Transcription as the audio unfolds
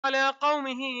على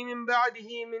قومه من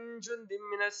بعده من جند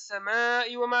من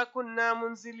السماء وما كنا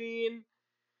منزلين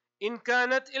إن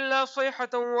كانت إلا صيحة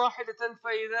واحدة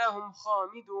فإذا هم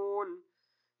خامدون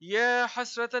يا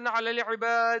حسرة على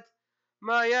العباد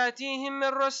ما ياتيهم من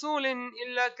رسول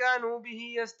إلا كانوا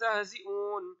به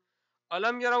يستهزئون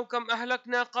ألم يروا كم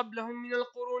أهلكنا قبلهم من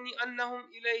القرون أنهم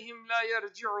إليهم لا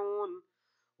يرجعون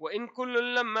وإن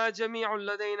كل لما جميع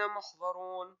لدينا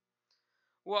محضرون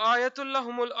وآية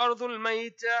لهم الأرض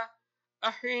الميتة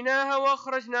أحيناها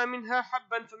وأخرجنا منها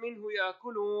حبا فمنه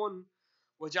يأكلون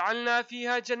وجعلنا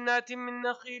فيها جنات من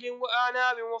نخيل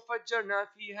وأعناب وفجرنا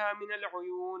فيها من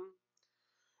العيون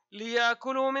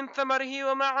ليأكلوا من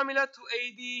ثمره وما عملته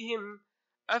أيديهم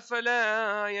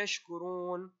أفلا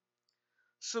يشكرون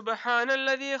سبحان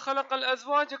الذي خلق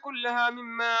الأزواج كلها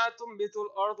مما تنبت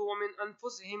الأرض ومن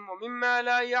أنفسهم ومما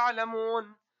لا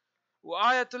يعلمون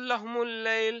وآية لهم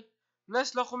الليل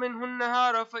نسلخ منه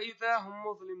النهار فإذا هم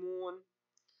مظلمون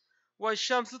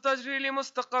والشمس تجري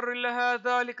لمستقر لها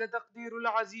ذلك تقدير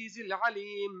العزيز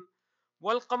العليم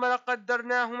والقمر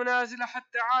قدرناه منازل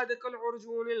حتى عاد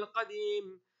كالعرجون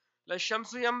القديم لا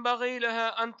الشمس ينبغي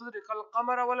لها أن تدرك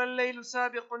القمر ولا الليل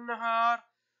سابق النهار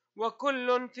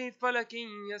وكل في فلك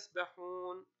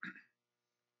يسبحون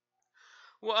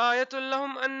وآية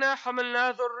لهم أنا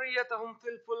حملنا ذريتهم في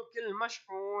الفلك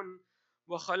المشحون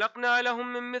وخلقنا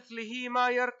لهم من مثله ما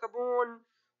يركبون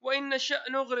وإن نشأ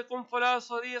نغرقهم فلا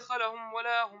صريخ لهم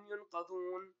ولا هم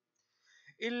ينقذون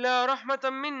إلا رحمة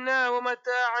منا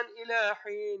ومتاعا إلى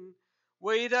حين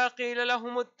وإذا قيل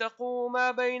لهم اتقوا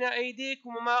ما بين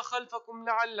أيديكم وما خلفكم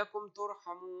لعلكم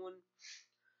ترحمون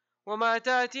وما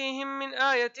تأتيهم من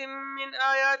آية من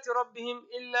آيات ربهم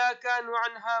إلا كانوا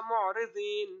عنها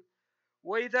معرضين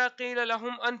وإذا قيل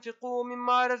لهم أنفقوا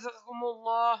مما رزقكم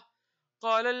الله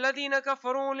قال الذين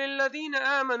كفروا للذين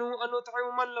آمنوا أن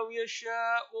نطعم من لو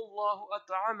يشاء الله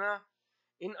أطعمه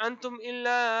إن أنتم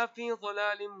إلا في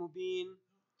ضلال مبين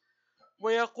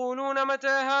ويقولون متى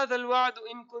هذا الوعد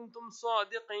إن كنتم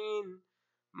صادقين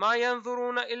ما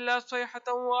ينظرون إلا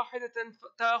صيحة واحدة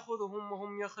تأخذهم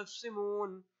وهم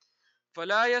يخصمون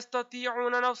فلا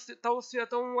يستطيعون توصية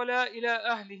ولا إلى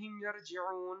أهلهم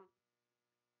يرجعون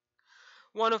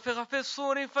ونفخ في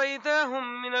الصور فإذا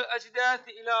هم من الأجداث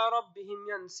إلى ربهم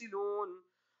ينسلون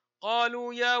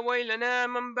قالوا يا ويلنا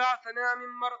من بعثنا من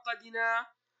مرقدنا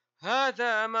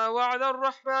هذا ما وعد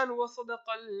الرحمن وصدق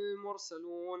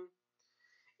المرسلون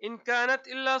إن كانت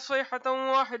إلا صيحة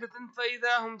واحدة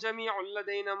فإذا هم جميع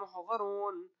لدينا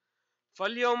محضرون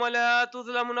فاليوم لا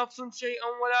تظلم نفس شيئا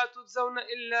ولا تجزون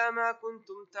إلا ما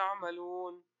كنتم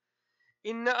تعملون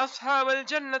إن أصحاب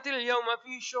الجنة اليوم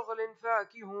في شغل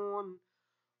فاكهون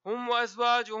هم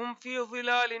وأزواجهم في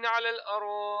ظلال على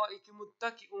الأرائك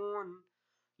متكئون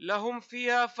لهم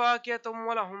فيها فاكهة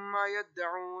ولهم ما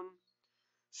يدعون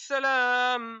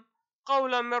سلام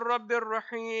قولا من رب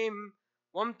رحيم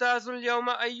وامتازوا اليوم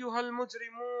أيها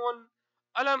المجرمون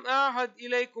ألم أعهد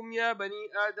إليكم يا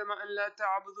بني آدم أن لا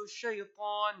تعبدوا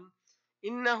الشيطان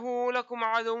إنه لكم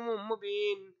عدو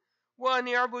مبين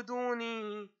وأن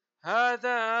اعبدوني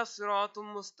هذا صراط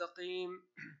مستقيم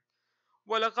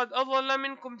ولقد أضل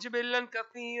منكم جبلا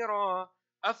كثيرا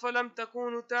أفلم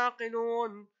تكونوا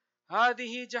تعقلون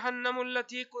هذه جهنم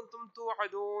التي كنتم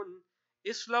توعدون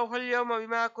اصلوها اليوم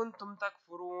بما كنتم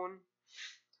تكفرون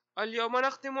اليوم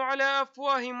نختم على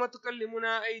أفواههم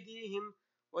وتكلمنا أيديهم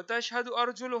وتشهد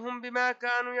أرجلهم بما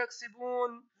كانوا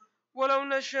يكسبون ولو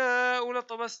نشاء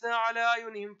لطمسنا على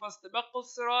أعينهم فاستبقوا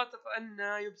الصراط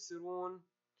فأنى يبصرون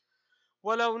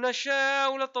ولو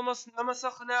نشاء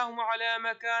لمسخناهم على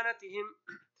مكانتهم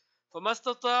فما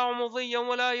استطاعوا مضيا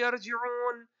ولا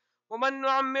يرجعون ومن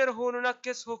نعمره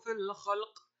ننكسه في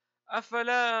الخلق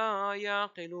أفلا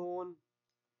يعقلون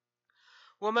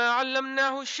وما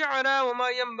علمناه الشعر وما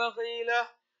ينبغي له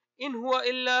إن هو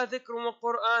إلا ذكر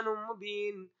وقرآن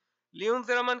مبين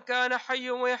لينذر من كان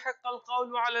حيا ويحق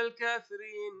القول على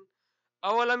الكافرين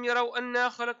أولم يروا أنا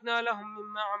خلقنا لهم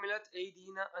مما عملت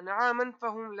أيدينا أنعاما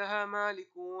فهم لها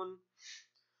مالكون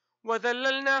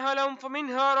وذللناها لهم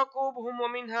فمنها ركوبهم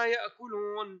ومنها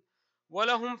يأكلون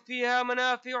ولهم فيها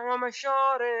منافع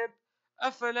ومشارب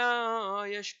أفلا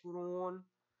يشكرون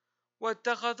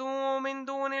واتخذوا من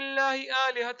دون الله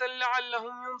آلهة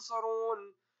لعلهم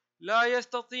ينصرون لا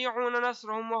يستطيعون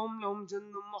نصرهم وهم لهم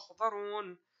جند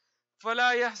محضرون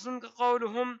فلا يحزنك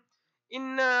قولهم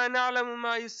إنا نعلم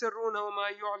ما يسرون وما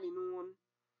يعلنون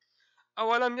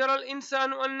أولم يرى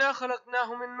الإنسان أنا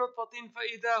خلقناه من نطفة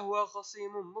فإذا هو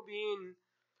خصيم مبين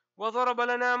وضرب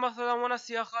لنا مثلا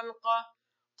ونسي خلقه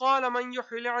قال من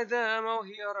يحيي العظام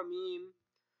وهي رميم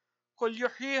قل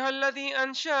يحييها الذي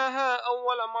أنشاها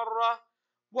أول مرة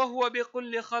وهو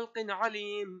بكل خلق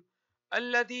عليم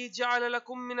الذي جعل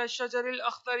لكم من الشجر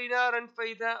الأخضر نارا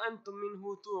فإذا أنتم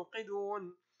منه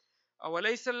توقدون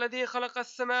أوليس الذي خلق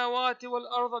السماوات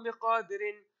والأرض بقادر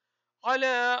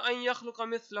على أن يخلق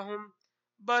مثلهم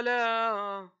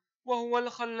بلى وهو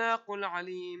الخلاق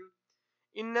العليم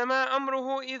إنما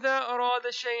أمره إذا أراد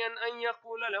شيئا أن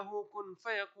يقول له كن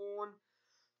فيكون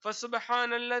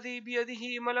فسبحان الذي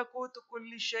بيده ملكوت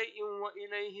كل شيء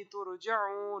وإليه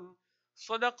ترجعون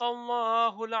صدق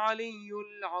الله العلي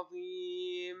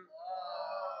العظيم.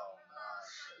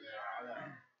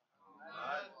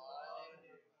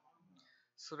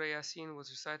 Surah Yasin was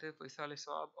recited for Isali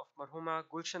Sawab of Marhuma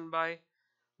Gulshan Bai,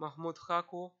 Mahmud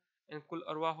Khako, and Kul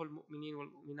Arwahul Mu'mineen wal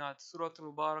Mu'minat. Surah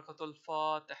Al-Mubarakatul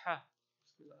Fatiha.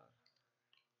 Bismillah.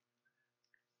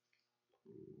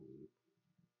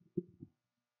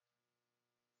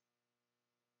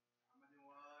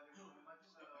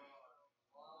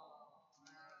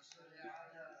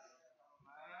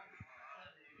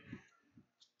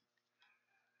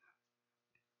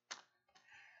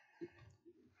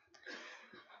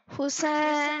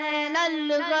 حسین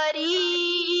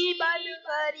الغریب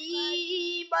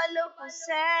الغریب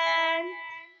الحسین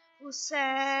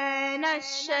حسین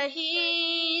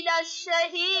الشہید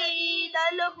الشہید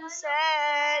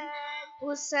الحسین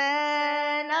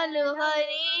حسین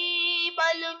الغریب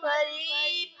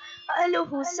الغریب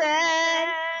الحسین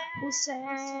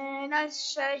حسین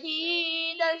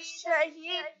الشہید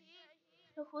الشہید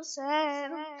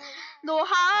حسین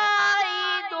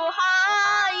دہائی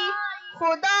دہائی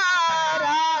خدا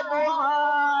را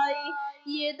دہائی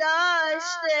یہ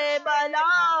دشت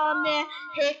بلا میں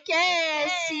ہے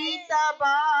کیسی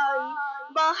تباہی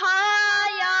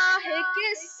بہایا ہے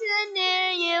کس نے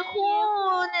یہ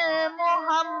خون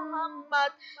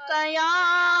محمد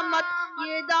قیامت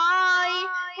یہ دائی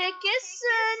ہے کس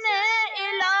نے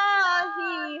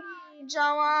الہی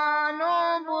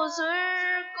جوانوں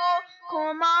بزرگوں کو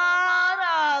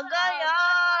مارا گیا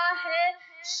ہے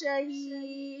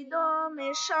شہیدوں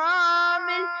میں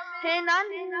شامل ہے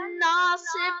ننھا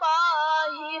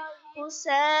سپاہی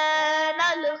حسین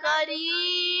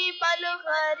الغریب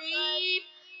الغریب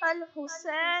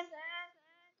الحسین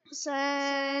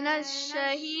حسین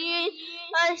الشہید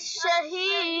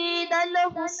الشہید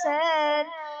الحسین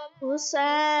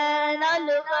حسین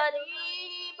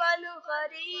الغریب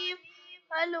الغریب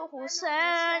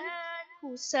الحسین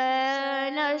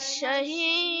حسین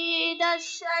الشہید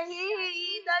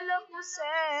الشہید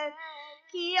الحسین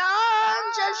کیا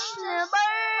جشن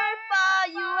برپا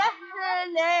یوں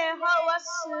اہل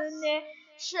ہوس نے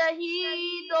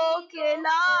شہیدوں کے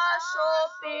لاشوں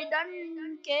پہ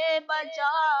ڈنکے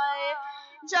بجائے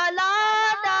جلا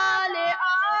ڈالے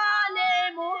آل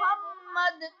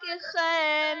محمد کے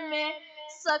خیمے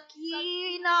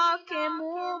سکینہ کے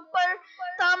منہ پر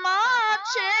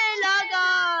تماچے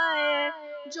لگائے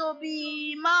جو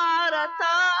بیمار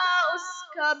تھا اس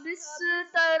کا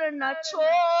بستر نہ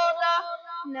چھوڑا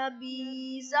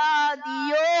نبی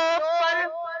زادیوں پر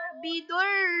بھی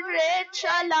درے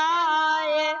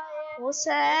چلائے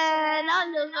حسین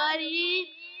الغریب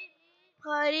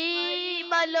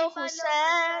غریب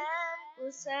الحسین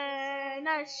حسین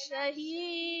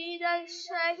الشہید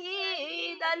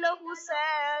الشہید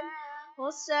الحسین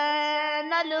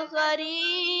حسین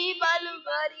الغریب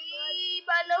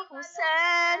الغریب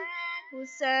الحسین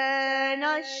حسین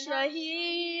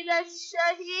الشہید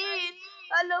الشہید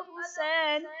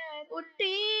الحسین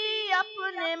اٹھی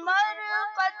اپنے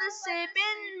مرقد سے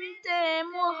بنت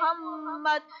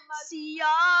محمد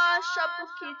سیاہ شب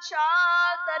کی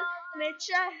چادر میں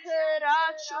چہرہ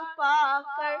چھپا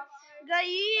کر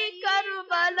گئی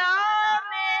کربلا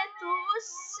میں تو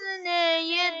اس نے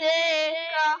یہ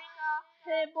دیکھا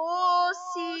ہے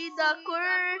بوسیدہ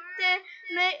کرتے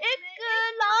میں ایک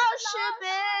لاش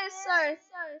بے سر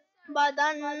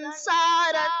بدن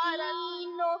سارا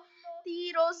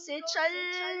تیروں سے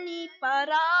چلنی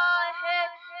پڑا ہے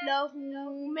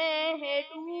لہو میں ہے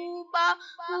ڈوبا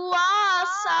ہوا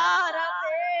سارا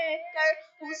دیکھ کر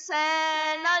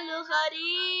حسین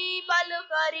الغریب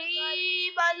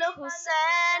الغریب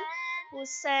الحسین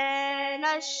حسین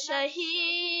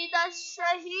الشہید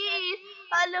الشہید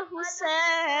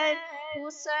الحسین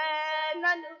حسین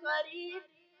الغریب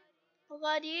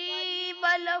غریب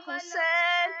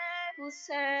الحسین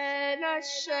حسین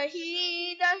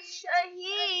الشہید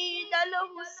الشہید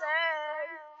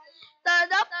الحسین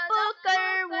تڑپ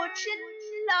کر وہ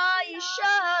چلائی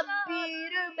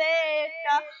شبیر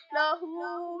بیٹا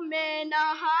لہو میں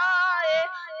نہائے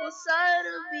وہ سر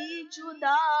بھی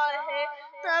جدا ہے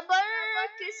تبر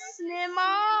کس نے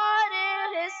مارے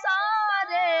ہے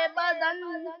سارے بدن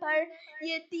پر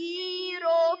یہ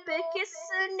تیروں پہ کس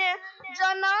نے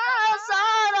جنازہ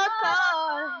رکھا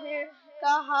ہے؟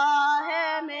 کہاں ہے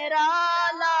میرا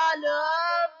لال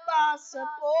عباس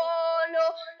بولو،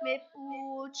 میں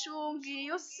پوچھوں گی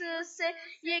اس سے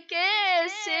یہ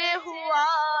کیسے ہوا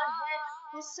ہے؟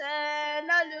 حسین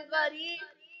الغریب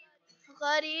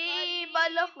غریب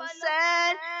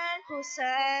الحسین،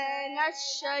 حسین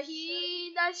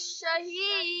الشہید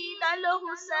الشہید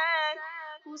الحسین،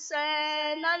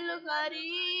 حسین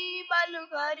الغریب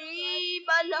الغریب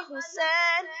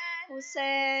الحسین،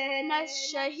 حسین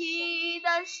الشہید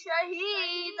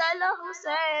الشہید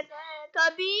الحسین۔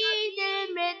 کبھی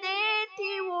دل میں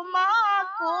دیتی وہ ماں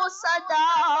کو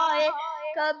صدائے،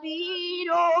 کبھی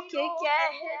رو کے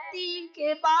کہتی کہ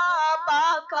بابا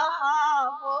کہاں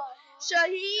ہو؟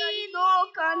 شہیدوں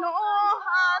کا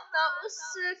نوحہ تھا اس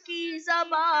کی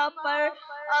زباں پر،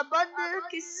 ابد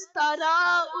کس طرح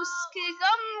اس کے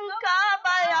غم کا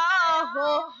بیان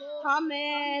ہو؟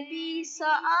 ہمیں بھی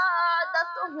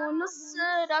سعادت ہو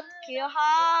نصرت کے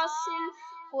حاصل،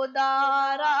 خدا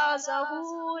را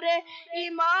ظہور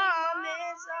امام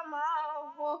زمان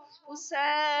ہو۔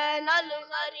 حسین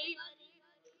الغریب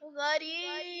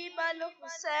غریب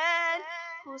الحسین،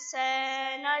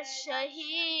 حسین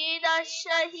الشہید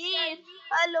الشہید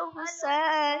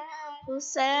الحسین،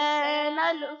 حسین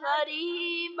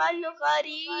الغریب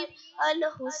الغریب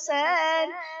الحسین،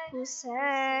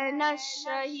 حسین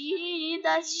الشہید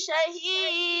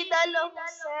الشہید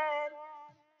الحسین۔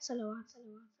 صلوات۔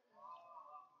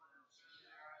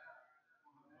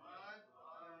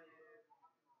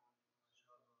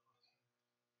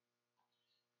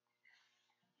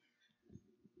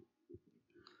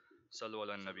 صلو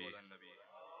علی النبی۔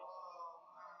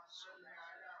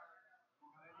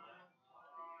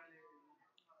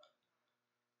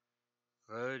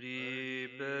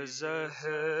 غریب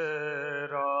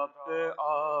زہرا پہ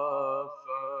آفت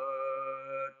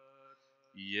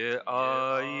یہ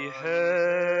آئی ہے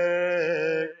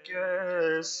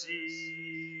کیسی،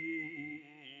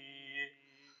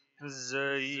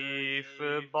 ضعیف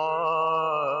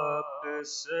باپ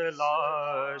سے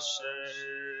لاش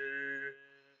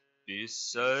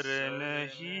پسر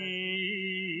نہیں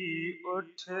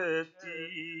اٹھتی،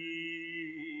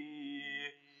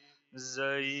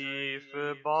 ضعیف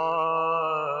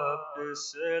باپ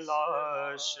سے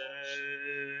لاش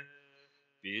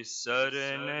پسر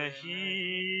نہیں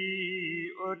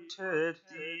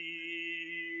اٹھتی،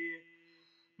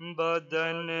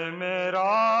 بدن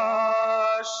میرا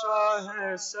شاہ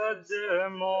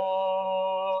صدموں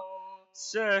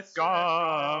سے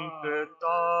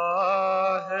کانپتا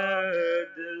ہے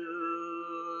دل،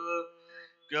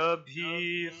 کبھی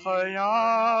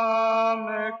خیام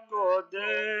کو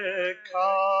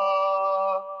دیکھا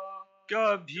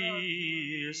کبھی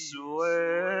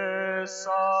سوئے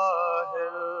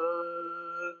ساحل،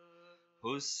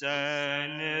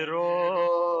 حسین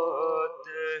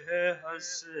روتے ہیں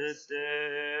ہنستے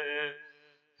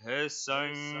ہے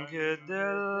سنگ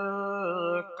دل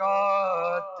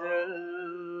قاتل،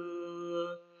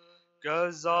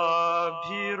 قضا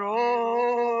بھی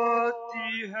روتی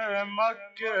ہے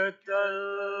مقتل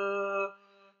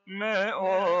میں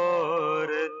اور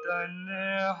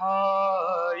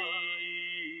تنہائی،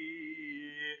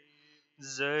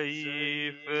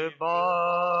 ضعیف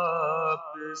باپ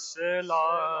سے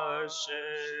لاش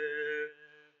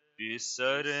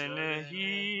پسر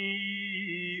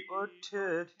نہیں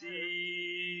اٹھتی،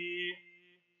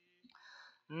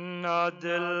 نہ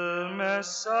دل میں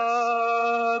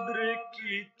صبر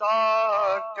کی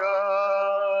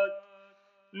طاقت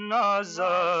نہ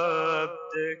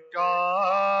ضبط کا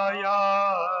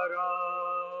یارا،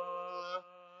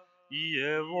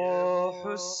 یہ وہ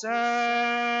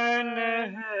حسین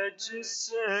ہے جس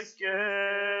کے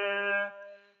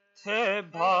تھے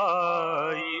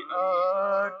بھائی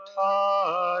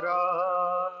 18،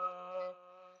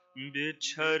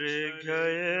 بچھڑ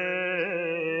گئے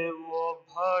وہ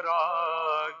بھرا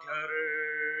گھر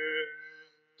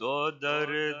تو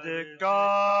درد کا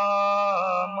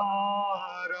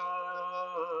مارا،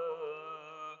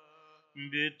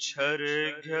 بچھڑ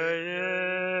گئے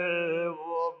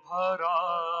وہ بھرا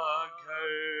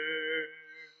گھر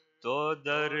تو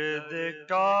درد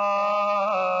کا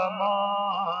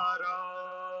مارا،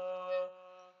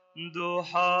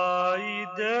 دہائی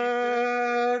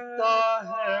دیتا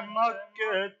ہے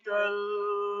مقتل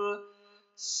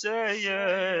سے یہ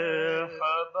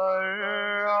خبر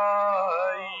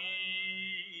آئی،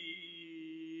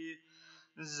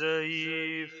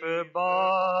 ضعیف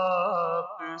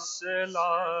باپ سے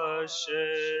لاش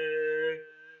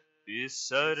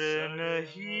پسر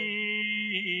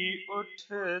نہیں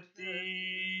اٹھتی،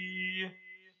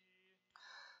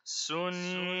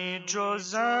 سنی جو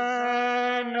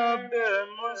زینب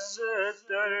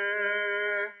مزتر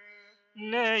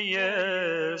نے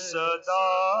یہ صدا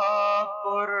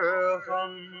پر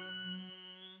غم،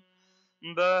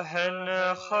 بہن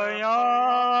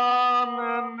خیام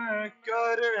میں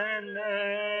کرنے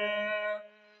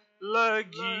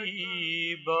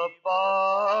لگی بپا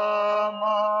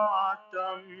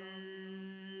ماتم،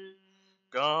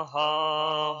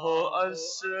 کہاں ہو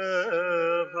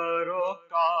اصغر و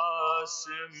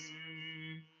قاسم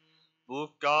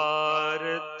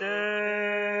پکارتے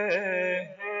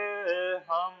ہیں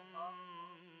ہم،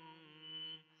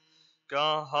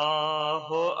 کہاں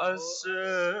ہو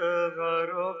اصغر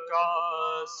و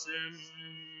قاسم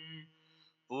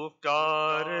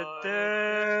پکارتے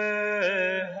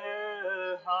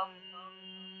ہیں ہم،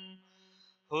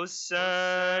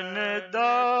 حسین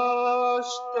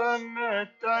داشت میں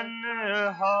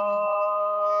تنہا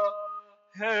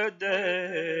ہے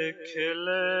دیکھ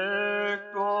لے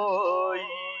کوئی،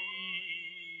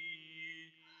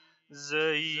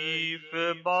 ضعیف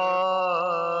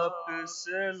باپ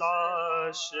سے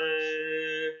لاشیں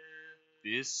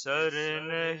پسر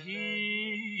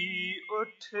نہیں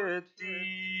اٹھتی،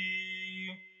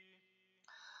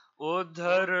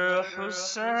 ادھر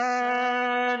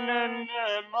حسین نے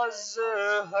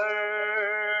مظہر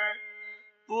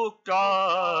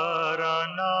پکارا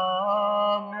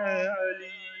نام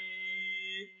علی،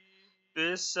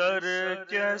 پسر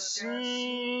کے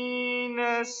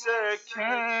سینے سے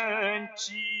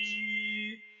کھینچی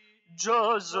جو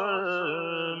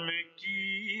ظلم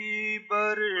کی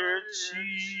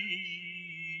برچھی،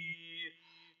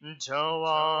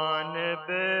 جوان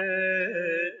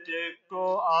بیٹے کو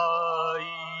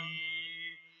آئی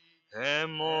ہے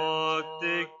موت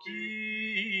کی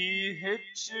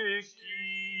ہچکی،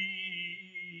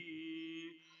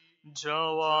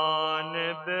 جوان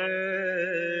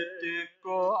بیٹے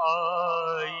کو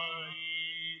آئی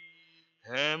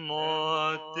ہے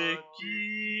موت کی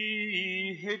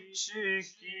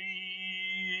ہچکی،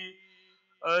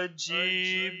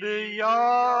 عجیب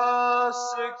یاس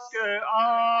کے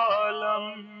عالم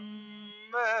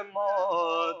میں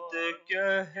موت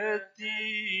کہتی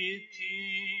تھی،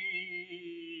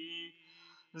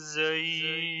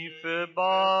 ضعیف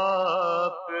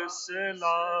باپ سے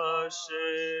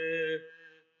لاشیں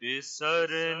پسر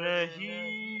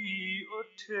نہیں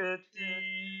اٹھتی،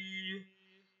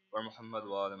 اور محمد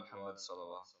وآل محمد صلی اللہ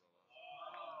علیہ وسلم.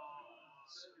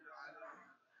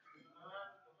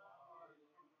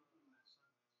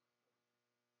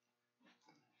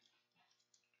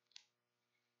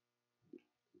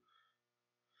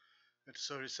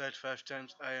 So recite 5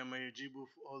 times I am a Yajibu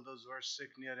for all those who are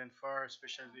sick near and far,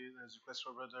 especially as request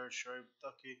for brother Shoaib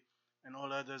Taki and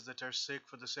all others that are sick,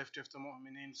 for the safety of the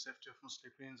mu'mineen, safety of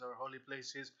Muslims, our holy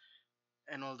places,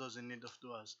 and all those in need of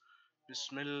du'as.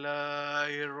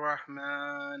 Bismillahir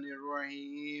Rahmanir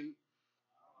Rahim.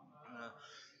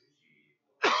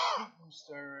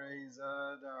 مستر إذا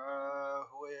دعاه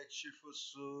ويكشف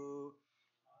السوء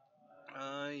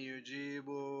يجيب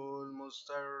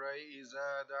المضطر إذا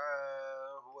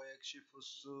دعاه ويكشف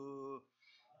السوء،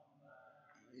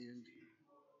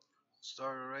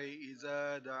 المضطر إذا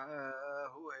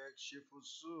دعاه ويكشف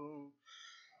السوء،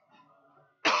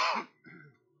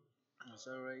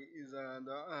 المضطر إذا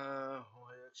دعاه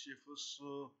ويكشف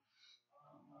السوء،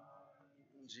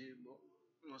 يجيب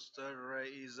المضطر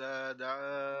إذا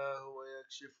دعاه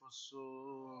ويكشف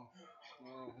السوء.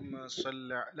 اللهم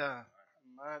صل على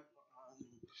محمد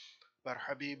بر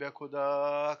حبیب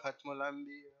خدا ختم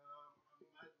الانبیاء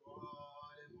محمد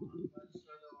وآل محمد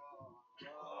صلوات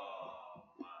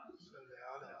اللهم صل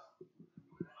على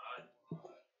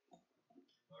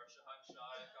اور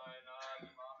شہنشاہ کائنات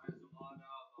امام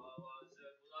زمانہ آواز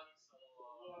بلند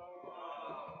صلوات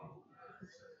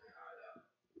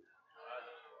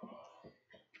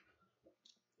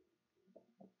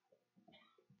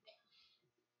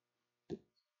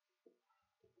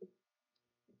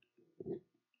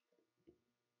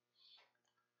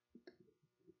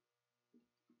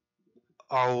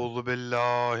أعوذ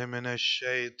بالله من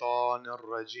الشيطان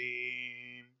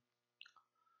الرجيم.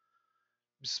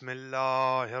 بسم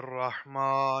الله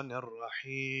الرحمن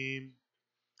الرحيم.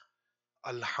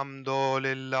 الحمد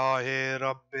لله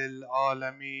رب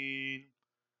العالمين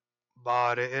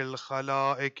بارئ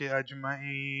الخلائق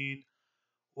أجمعين،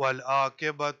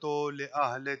 والعاقبة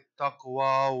لأهل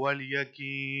التقوى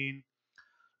واليقين.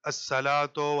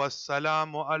 الصلاة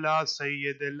والسلام على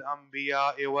سيد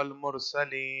الأنبياء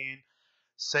والمرسلين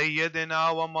سيدنا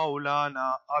ومولانا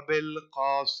أبي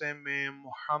القاسم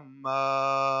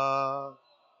محمد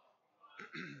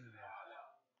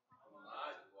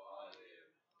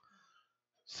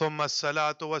ثم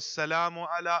الصلاة والسلام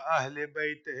على أهل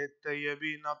بيته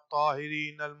الطيبين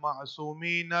الطاهرين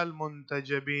المعصومين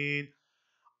المنتجبين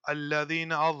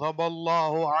الذين أذهب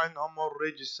الله عنهم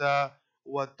الرجس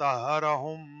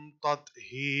وطهرهم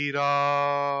تطهيرا.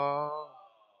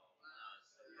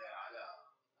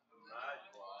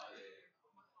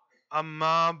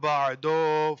 أما بعد،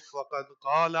 فقد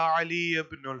قال علي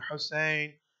بن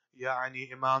الحسين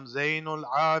يعني إمام زين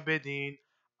العابدين: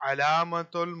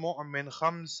 علامة المؤمن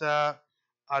خمسة: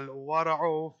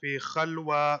 الورع في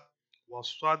خلوة،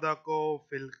 والصدق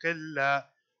في القلة،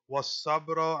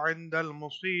 والصبر عند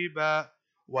المصيبة،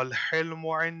 والحلم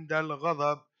عند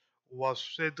الغضب،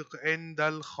 والصدق عند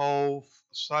الخوف.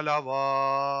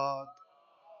 صلوات.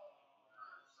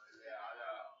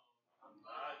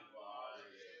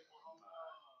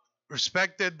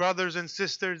 Respected brothers and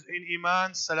sisters in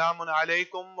Iman, Salamun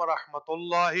Alaikum wa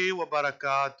Rahmatullahi wa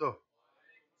Barakatuh.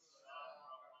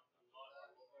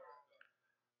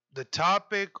 The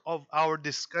topic of our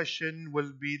discussion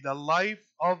will be the life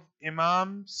of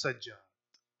Imam Sajjad,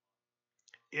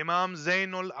 Imam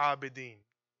Zainul Abidin.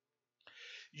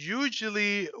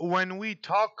 Usually, when we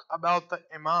talk about the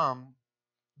Imam,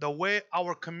 the way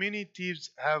our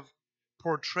communities have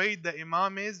portrayed the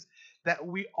Imam is that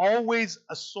we always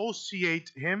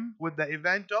associate him with the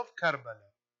event of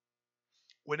Karbala.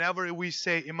 Whenever we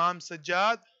say Imam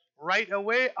Sajjad, right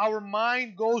away our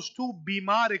mind goes to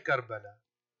Bimar Karbala.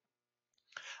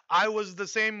 I was the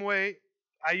same way.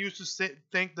 I used to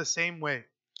think the same way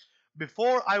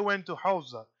before I went to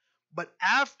Hawza. But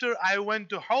after I went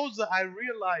to Hawza, I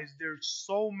realized there's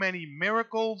so many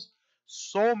miracles,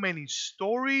 so many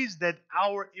stories that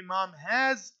our Imam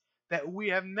has that we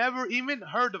have never even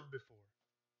heard of before.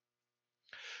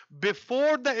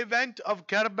 Before the event of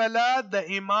Karbala, the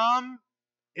Imam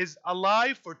is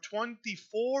alive for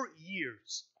 24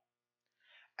 years.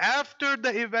 After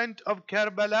the event of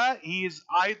Karbala, he is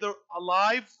either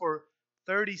alive for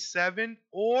 37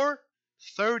 or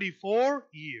 34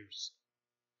 years.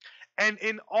 And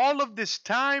in all of this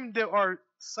time, there are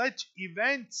such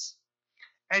events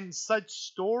and such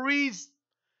stories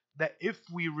that if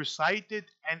we recite it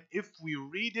and if we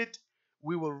read it,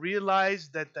 we will realize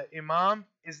that the Imam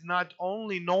is not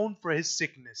only known for his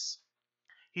sickness,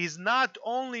 he's not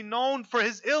only known for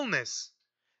his illness.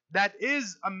 That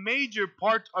is a major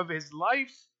part of his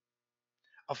life,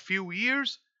 a few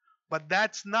years, but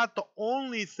that's not the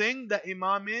only thing the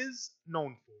Imam is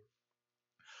known for.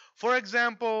 For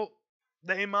example,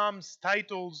 the Imam's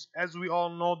titles, as we all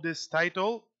know this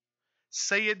title,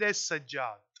 Sayyid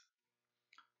Sajjad,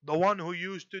 the one who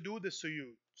used to do the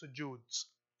sujuds.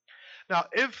 Now,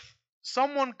 if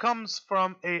someone comes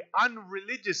from a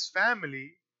unreligious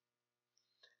family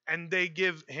and they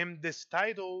give him this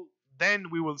title, then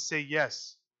we will say,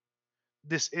 yes,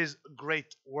 this is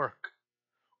great work,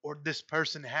 or this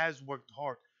person has worked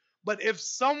hard. But if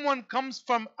someone comes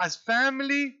from a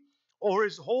family or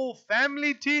his whole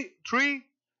family tree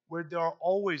where they are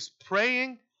always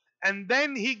praying, and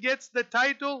then he gets the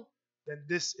title, then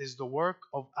this is the work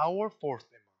of our fourth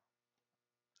Imam.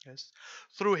 Yes.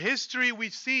 Through history, we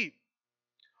see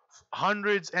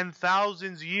hundreds and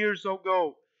thousands years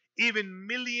ago, even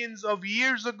millions of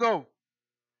years ago,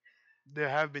 there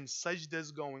have been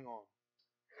sajdas going on.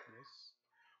 Yes.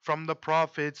 From the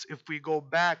prophets, if we go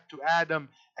back to Adam,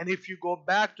 and if you go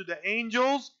back to the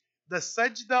angels, the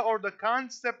sajda or the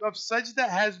concept of sajda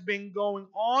has been going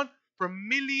on for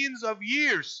millions of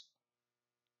years.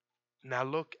 Now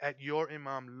look at your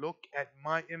Imam, look at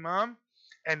my Imam,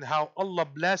 and how Allah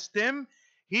blessed him.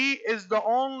 He is the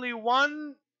only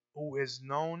one who is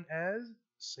known as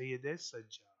Sayyid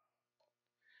Sajjad,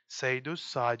 Sayyidus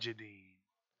Sajideen,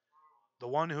 the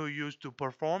one who used to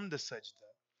perform the sajda.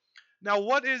 Now,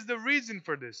 what is the reason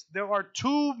for this? There are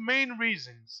two main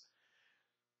reasons.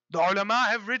 The ulama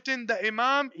have written the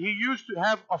Imam, he used to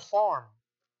have a farm.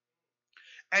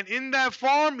 And in that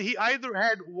farm, he either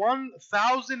had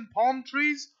 1,000 palm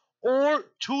trees or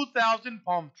 2,000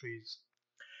 palm trees.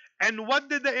 And what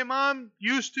did the Imam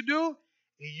used to do?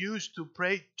 He used to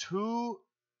pray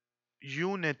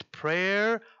 2-unit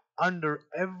prayer under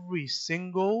every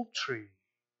single tree.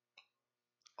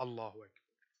 Allahu Akbar.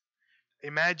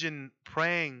 Imagine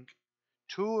praying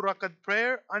 2 rakat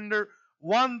prayer under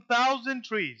 1,000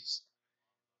 trees.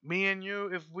 Me and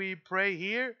you, if we pray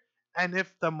here, and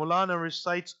if the Mulana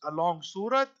recites a long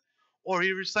surat, or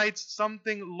he recites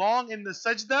something long in the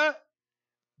sajda,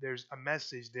 there's a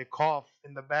message, they cough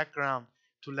in the background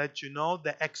to let you know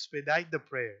they expedite the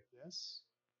prayer. Yes?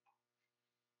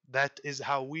 That is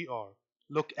how we are.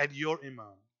 Look at your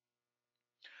Imam.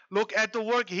 Look at the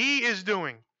work he is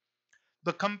doing.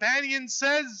 The companion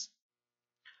says,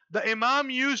 The Imam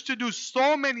used to do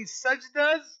so many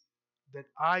sajdas that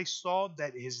I saw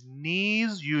that his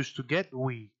knees used to get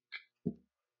weak.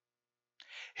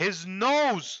 His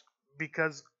nose,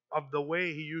 because of the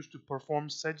way he used to perform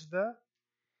sajda,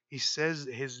 he says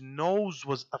his nose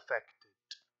was affected.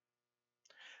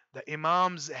 The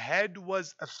Imam's head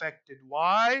was affected.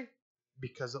 Why?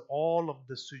 Because of all of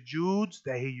the sujoods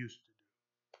that he used to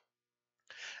do.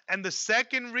 And the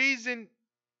second reason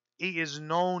he is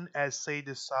known as Sayyid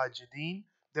al-Sajidin,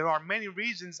 there are many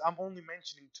reasons, I'm only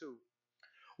mentioning two.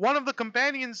 One of the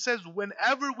companions says,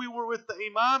 whenever we were with the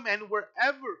Imam and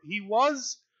wherever he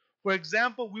was, for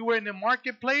example, we were in a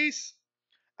marketplace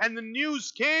and the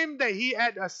news came that he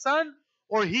had a son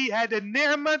or he had a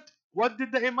ni'mat, what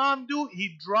did the Imam do?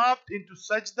 He dropped into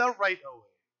sajda right away.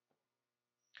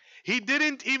 He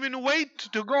didn't even wait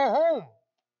to go home.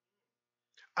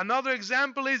 Another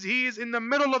example is he is in the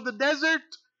middle of the desert.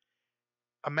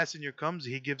 A messenger comes,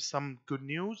 he gives some good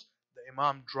news. The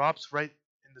Imam drops right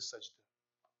in the sajda.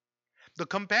 The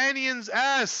companions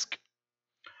ask,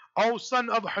 "O son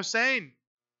of Hussein,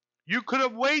 you could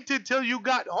have waited till you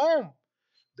got home."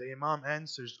 The Imam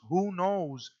answers, "Who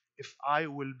knows if I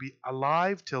will be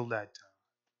alive till that time?"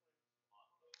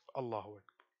 Allahu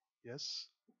Akbar. Yes.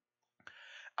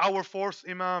 Our fourth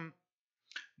Imam.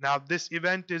 Now, this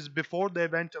event is before the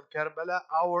event of Karbala.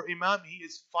 Our Imam, he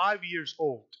is 5 years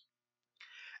old.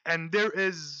 And there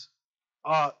is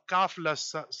a Kafla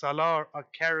Salar, a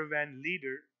caravan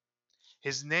leader.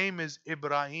 His name is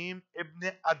Ibrahim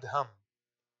ibn Adham.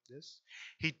 Yes.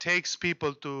 He takes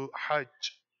people to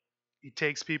Hajj. He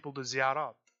takes people to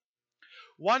Ziyarat.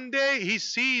 One day he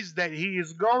sees that he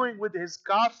is going with his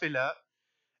kafila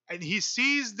and he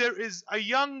sees there is a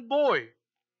young boy.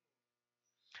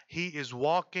 He is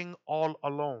walking all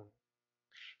alone.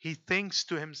 He thinks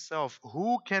to himself,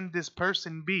 who can this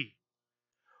person be?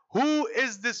 Who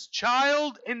is this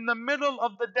child in the middle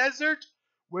of the desert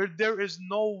where there is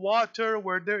no water,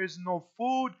 where there is no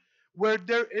food, where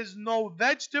there is no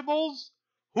vegetables?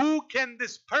 Who can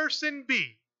this person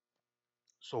be?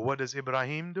 So what does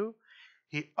Ibrahim do?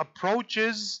 He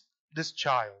approaches this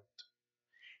child.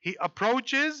 He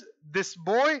approaches this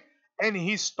boy and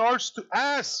he starts to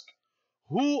ask,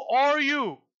 who are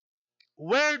you?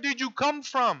 Where did you come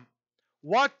from?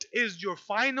 What is your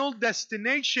final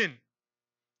destination?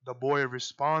 The boy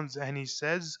responds and he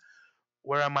says,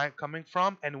 where am I coming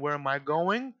from and where am I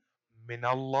going? Min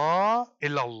Allah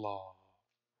ilallah.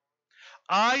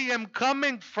 I am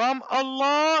coming from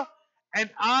Allah and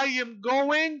I am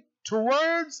going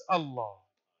towards Allah.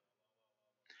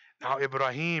 Now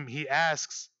Ibrahim, he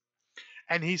asks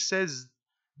and he says,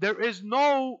 there is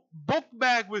no book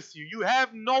bag with you. You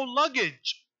have no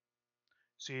luggage.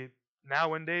 See,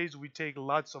 nowadays we take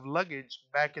lots of luggage.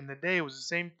 Back in the day, it was the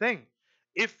same thing.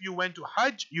 If you went to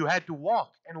Hajj, you had to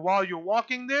walk. And while you're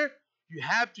walking there, you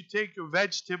have to take your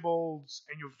vegetables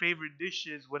and your favorite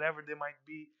dishes, whatever they might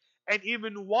be, and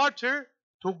even water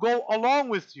to go along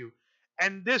with you.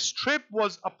 And this trip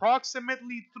was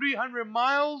approximately 300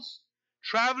 miles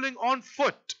traveling on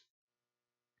foot.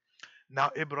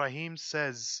 Now Ibrahim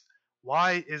says,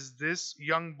 why is this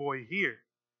young boy here?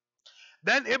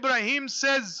 Then Ibrahim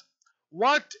says,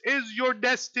 what is your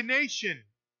destination?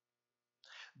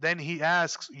 Then he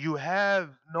asks, you have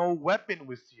no weapon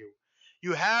with you.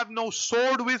 You have no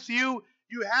sword with you.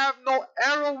 You have no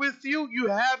arrow with you. You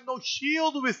have no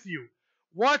shield with you.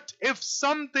 What if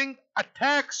something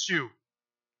attacks you?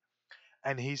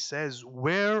 And he says,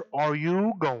 where are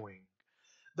you going?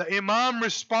 The Imam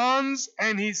responds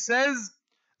and he says,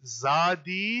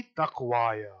 Zadi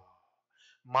taqwaya.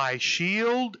 My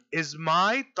shield is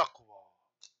my taqwa.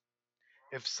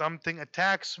 If something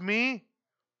attacks me,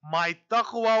 my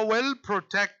taqwa will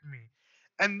protect me.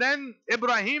 And then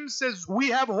Ibrahim says, we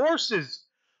have horses.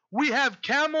 We have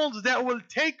camels that will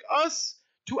take us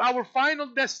to our final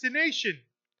destination.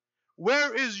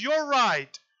 Where is your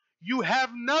ride? You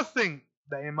have nothing.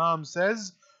 The Imam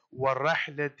says,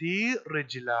 وَرَحْلَتِي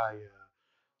رِجْلَايَ.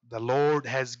 The Lord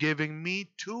has given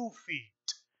me 2 feet.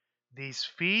 These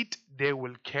feet, they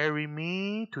will carry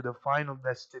me to the final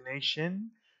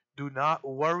destination. Do not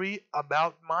worry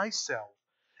about myself.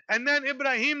 And then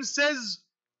Ibrahim says,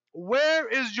 where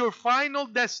is your final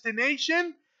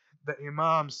destination? The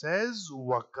Imam says,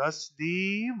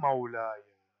 وَقَصْدِي مَوْلَايَ.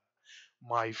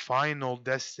 My final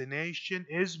destination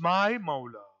is my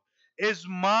Mawla, is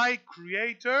my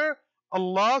Creator,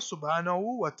 Allah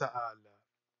subhanahu wa ta'ala.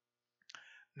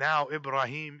 Now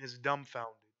Ibrahim is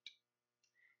dumbfounded.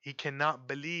 He cannot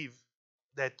believe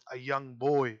that a young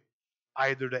boy,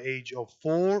 either the age of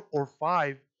 4 or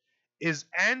 5, is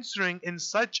answering in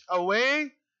such a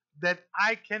way that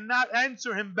I cannot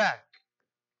answer him back.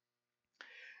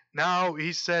 Now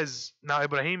he says, now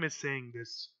Ibrahim is saying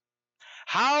this.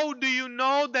 How do you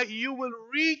know that you will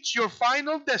reach your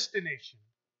final destination?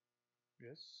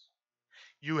 Yes.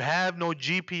 You have no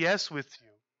GPS with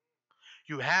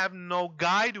you. You have no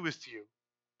guide with you.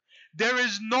 There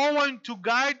is no one to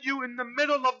guide you in the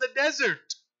middle of the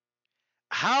desert.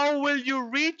 How will you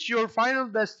reach your final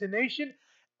destination?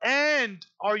 And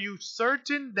are you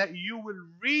certain that you will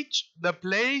reach the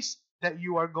place that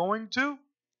you are going to?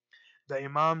 The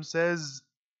Imam says,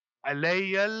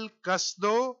 Ali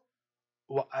القصد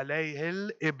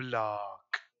وعليه الإبلاغ.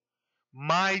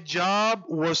 My job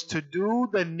was to do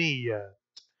the niyyah.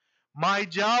 My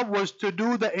job was to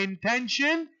do the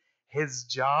intention. His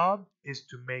job is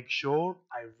to make sure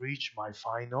I reach my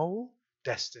final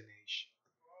destination.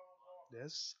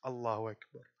 Yes, Allahu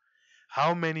Akbar.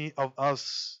 How many of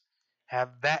us have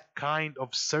that kind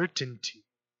of certainty?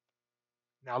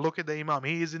 Now look at the Imam.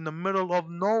 He is in the middle of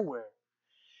nowhere.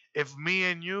 If me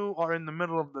and you are in the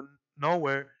middle of the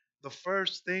nowhere, the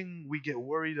first thing we get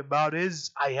worried about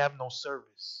is I have no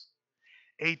service.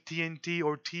 AT&T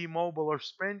or T-Mobile or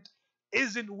Sprint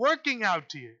isn't working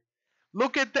out here.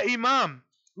 Look at the Imam.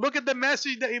 Look at the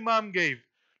message the Imam gave.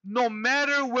 No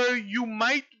matter where you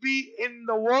might be in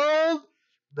the world,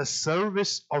 the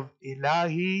service of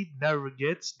Ilahi never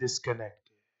gets disconnected.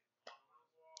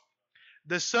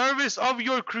 The service of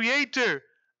your Creator,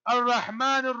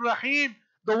 Ar-Rahman Ar-Rahim,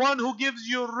 the one who gives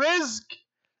you rizq,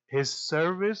 his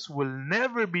service will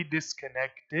never be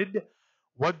disconnected.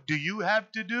 What do you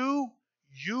have to do?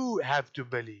 You have to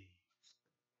believe.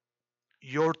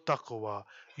 Your taqwa,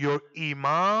 your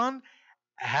iman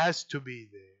has to be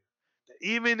there.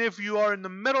 Even if you are in the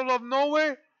middle of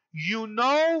nowhere, you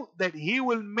know that He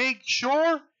will make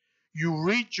sure you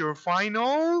reach your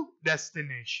final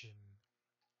destination.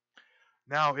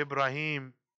 Now,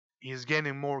 Ibrahim is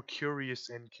getting more curious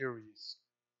and curious.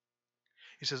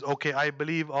 He says, okay, I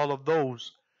believe all of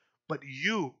those, but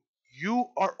you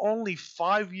are only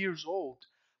 5 years old.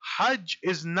 Hajj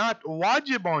is not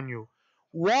wajib on you.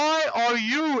 Why are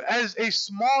you, as a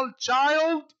small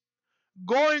child,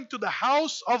 going to the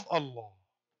house of Allah?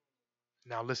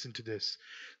 Now, listen to this.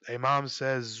 The Imam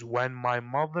says, when my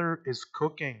mother is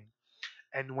cooking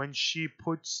and when she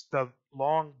puts the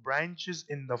long branches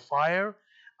in the fire,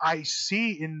 I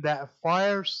see in that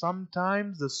fire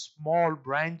sometimes the small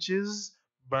branches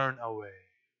burn away.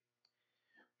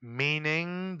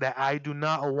 Meaning that I do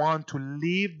not want to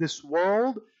leave this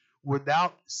world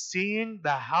without seeing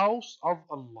the house of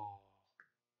Allah.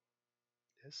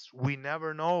 Yes, we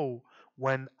never know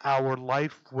when our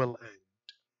life will end.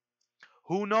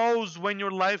 Who knows when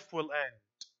your life will end?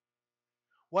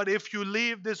 What if you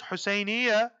leave this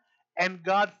Husayniyah and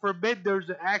God forbid there's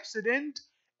an accident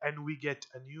and we get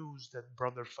a news that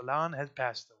Brother Falan has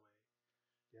passed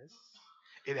away? Yes.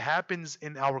 It happens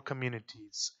in our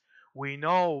communities. We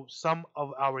know some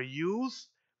of our youth,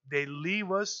 they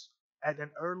leave us at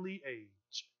an early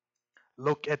age.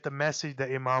 Look at the message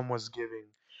that Imam was giving.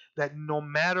 That no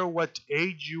matter what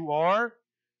age you are,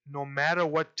 no matter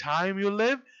what time you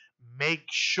live, make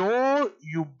sure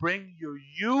you bring your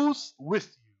youth with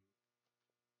you.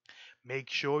 Make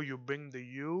sure you bring the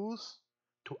youth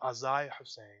to Azai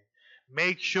Hussein.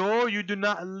 Make sure you do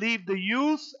not leave the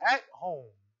youth at home.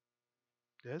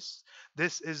 Yes,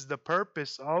 this is the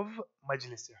purpose of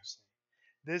Majlis Hussein.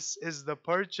 This is the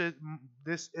purchase.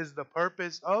 This is the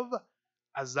purpose of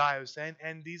Azai Hussein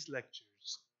and these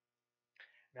lectures.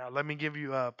 Now, let me give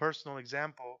you a personal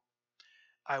example.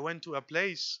 I went to a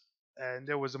place and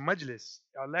there was a majlis,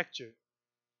 a lecture.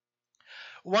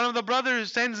 One of the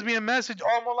brothers sends me a message,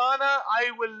 "Oh, Molana,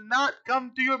 I will not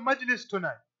come to your majlis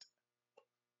tonight."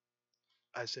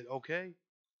 I said, "Okay,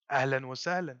 ahlan wa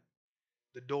sahlan.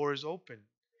 The door is open.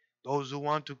 Those who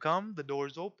want to come, the door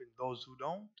is open. Those who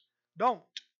don't, don't."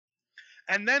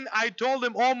 And then I told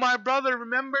him, "Oh, my brother,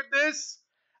 remember this?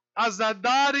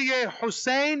 Azadari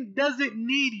Hussein doesn't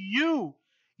need you.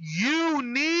 You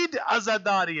need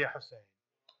Azadari Hussein."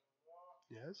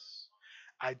 Yes.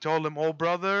 I told him, "Oh,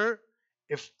 brother,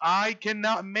 if I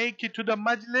cannot make it to the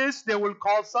majlis, they will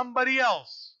call somebody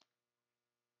else."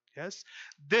 Yes.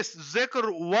 This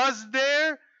zikr was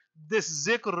there, this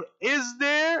zikr is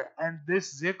there, and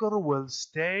this zikr will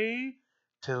stay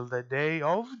till the day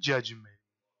of judgment.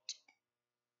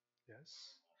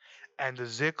 Yes. And the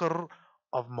zikr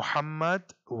of Muhammad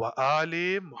wa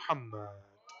Ali Muhammad.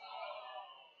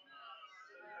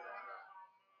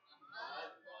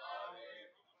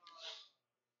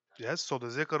 Yes, so the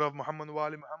zikr of Muhammad wa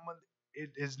Ali Muhammad,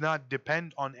 it does not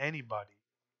depend on anybody.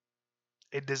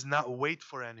 It does not wait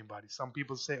for anybody. Some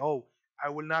people say, "Oh, I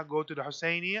will not go to the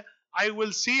Husainiya. I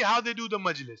will see how they do the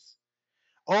majlis.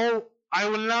 Oh, I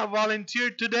will not volunteer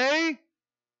today.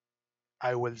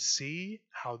 I will see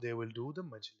how they will do the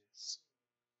majlis.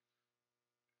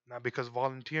 Now, because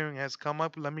volunteering has come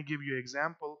up, let me give you an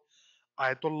example.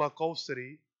 Ayatollah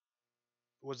Kawsari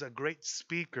was a great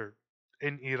speaker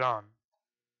in Iran.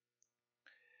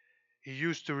 He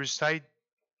used to recite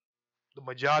the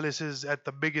majalises at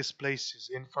the biggest places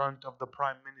in front of the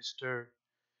prime minister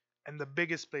and the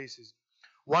biggest places.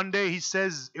 One day he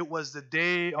says it was the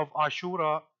day of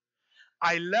Ashura.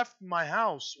 I left my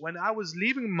house. When I was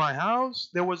leaving my house,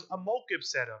 there was a mokib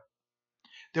set up.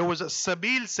 There was a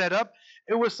sabil set up.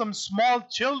 It was some small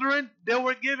children. They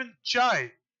were given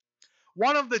chai.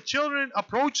 One of the children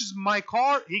approaches my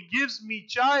car. He gives me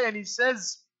chai and he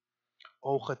says,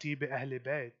 "O Khatib Ahl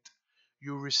Bayt,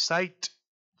 you recite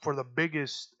for the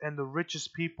biggest and the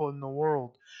richest people in the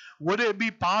world. Would it be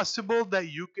possible that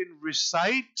you can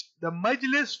recite the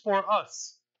majlis for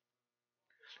us?"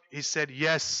 He said,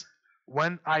 "Yes.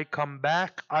 When I come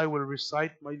back, I will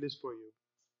recite majlis for you."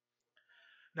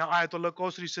 Now Ayatollah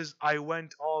Khosri says, I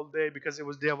went all day because it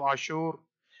was day of Ashur.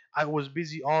 I was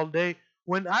busy all day.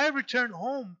 When I returned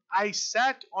home, I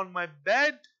sat on my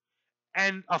bed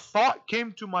and a thought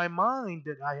came to my mind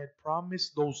that I had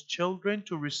promised those children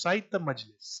to recite the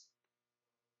majlis.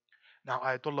 Now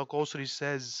Ayatollah Khosri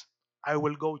says, I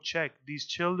will go check. These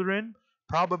children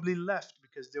probably left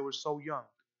because they were so young.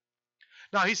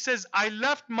 Now he says, I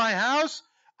left my house.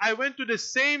 I went to the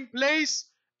same place.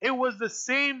 It was the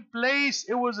same place.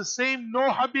 It was the same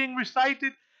Noha being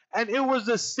recited. And it was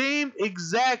the same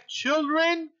exact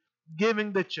children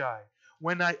giving the chai.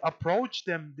 When I approached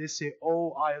them, they say,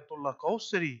 Oh, Ayatollah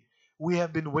Kawsari, we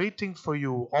have been waiting for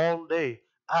you all day.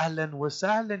 Ahlan wa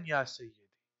sahlan ya Sayyidi.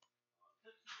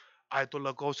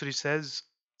 Ayatollah Kawsari says,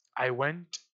 I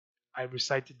went, I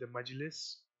recited the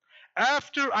majlis.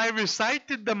 After I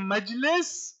recited the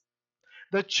majlis,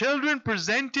 the children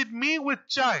presented me with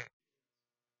chai.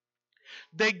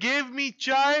 They gave me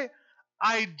chai.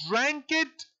 I drank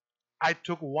it. I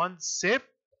took one sip.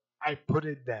 I put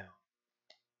it down.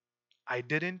 I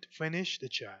didn't finish the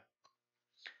chai.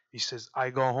 He says, I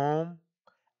go home.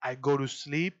 I go to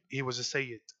sleep. He was a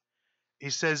Sayyid. He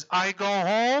says, I go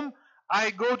home.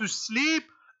 I go to sleep.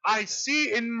 I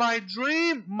see in my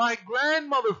dream my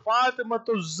grandmother Fatima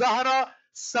Zahra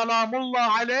Salamullah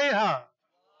alayha.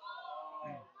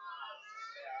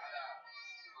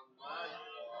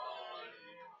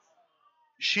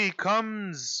 She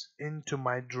comes into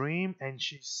my dream and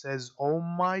she says, Oh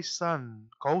my son,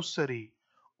 Kausari,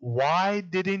 why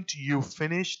didn't you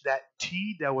finish that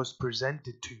tea that was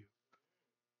presented to you?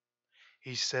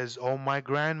 He says, Oh my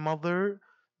grandmother,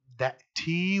 that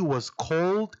tea was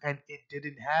cold and it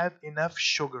didn't have enough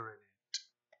sugar in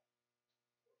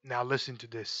it. Now listen to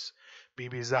this.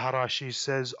 Bibi Zahra, she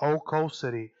says, Oh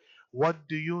Kausari, what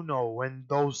do you know? When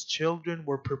those children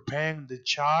were preparing the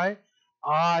chai,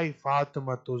 I,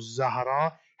 Fatima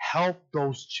Zahra, helped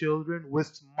those children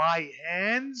with my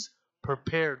hands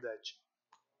prepare that chai.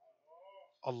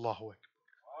 Allahu Akbar.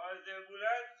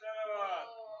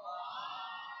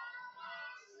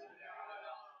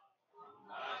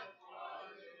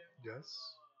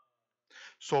 Yes.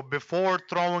 So before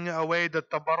throwing away the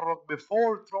tabarruk,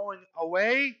 before throwing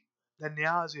away the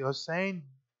niyazi, Hussein,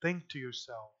 think to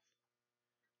yourself,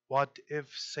 what if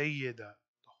Sayyida,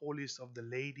 the holiest of the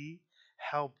lady,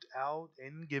 helped out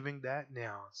in giving that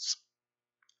niyaz?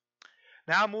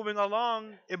 Now moving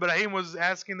along, Ibrahim was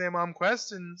asking the Imam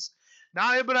questions.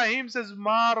 Now Ibrahim says,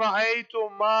 Ma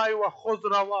ra'aytu mai wa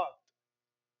khudrawat.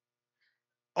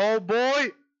 Oh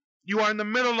boy, you are in the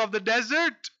middle of the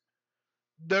desert.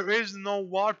 There is no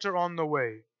water on the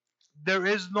way. There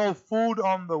is no food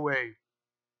on the way.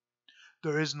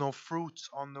 There is no fruits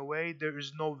on the way. There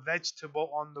is no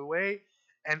vegetable on the way.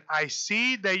 And I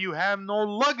see that you have no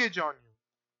luggage on you.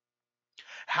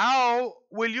 How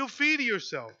will you feed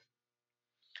yourself?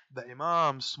 The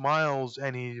Imam smiles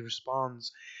and he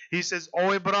responds. He says,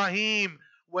 Oh Ibrahim,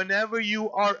 whenever you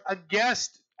are a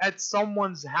guest at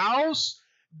someone's house,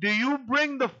 do you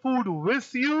bring the food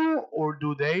with you or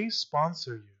do they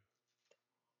sponsor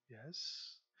you?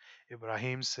 Yes.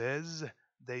 Ibrahim says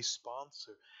they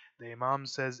sponsor. The Imam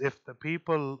says if the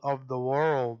people of the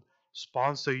world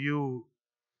sponsor you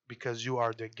because you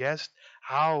are the guest,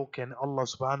 how can Allah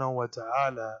subhanahu wa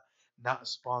ta'ala not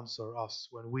sponsor us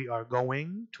when we are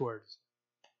going towards?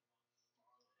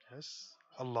 Yes.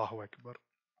 Allahu Akbar.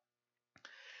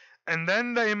 And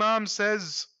then the Imam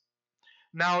says,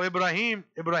 now Ibrahim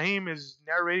is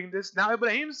narrating this. Now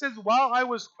Ibrahim says, while I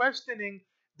was questioning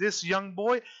this young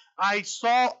boy, I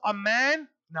saw a man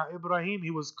Now Ibrahim,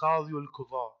 he was Qadi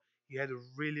al-Qudha. He had a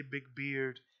really big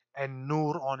beard and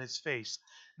nur on his face.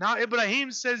 Now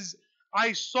Ibrahim says,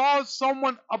 I saw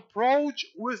someone approach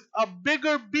with a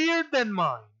bigger beard than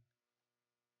mine.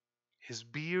 His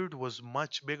beard was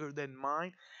much bigger than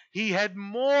mine. He had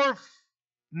more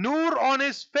nur on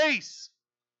his face.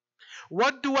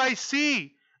 What do I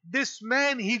see? This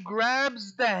man, he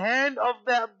grabs the hand of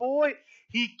that boy,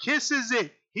 he kisses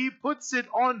it, he puts it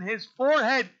on his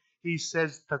forehead. He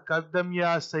says, Taqaddam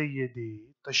ya Sayyidi,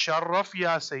 Tasharraf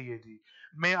ya Sayyidi.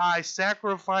 May I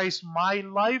sacrifice my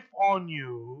life on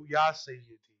you, ya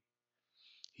Sayyidi.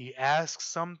 He asks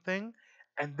something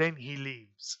and then he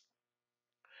leaves.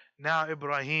 Now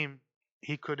Ibrahim,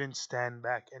 he couldn't stand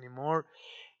back anymore.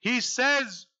 He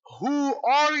says, who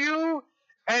are you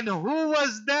and who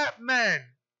was that man?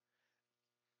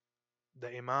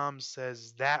 The Imam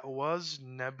says, that was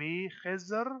Nabi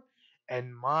Khizr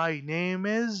and my name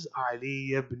is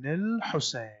Ali ibn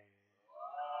al-Husayn.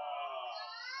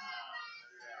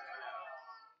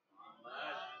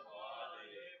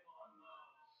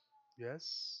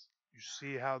 Yes, you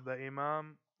see how the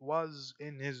Imam was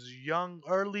in his young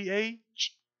early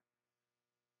age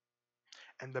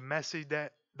and the message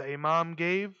that the Imam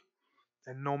gave,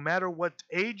 and no matter what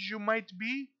age you might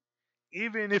be,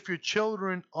 even if your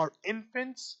children are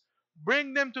infants,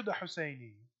 bring them to the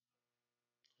Husayni.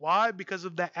 Why? Because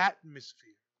of the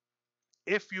atmosphere.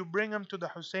 If you bring them to the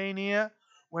Husayniyah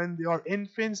when they are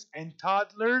infants and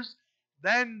toddlers,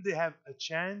 then they have a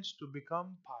chance to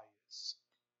become pious.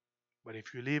 But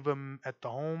if you leave them at the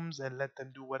homes and let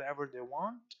them do whatever they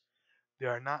want, they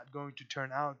are not going to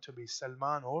turn out to be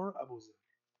Salman or Abu Zar.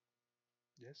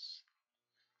 Yes.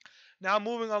 Now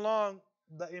moving along,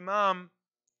 the Imam,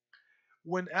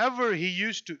 whenever he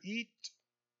used to eat,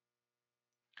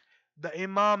 the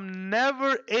Imam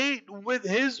never ate with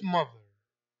his mother.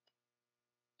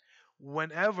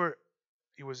 Whenever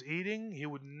he was eating, he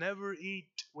would never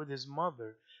eat with his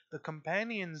mother. The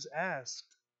companions asked,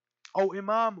 Oh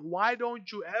Imam, why don't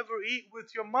you ever eat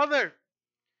with your mother?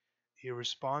 He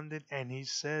responded and he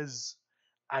says,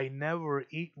 I never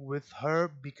eat with her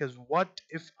because what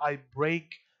if I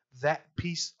break that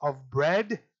piece of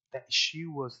bread that she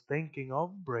was thinking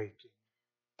of breaking?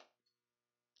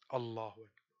 Allahu Akbar.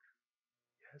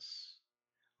 Yes.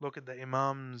 Look at the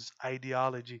Imam's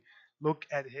ideology. Look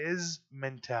at his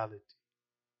mentality.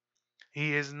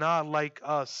 He is not like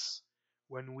us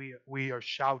when we are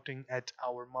shouting at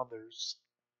our mothers.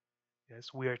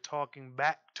 Yes, we are talking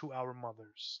back to our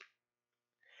mothers.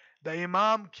 The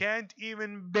Imam can't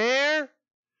even bear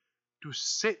to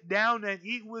sit down and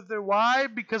eat with her. Why?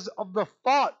 Because of the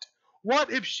thought.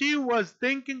 What if she was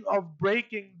thinking of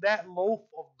breaking that loaf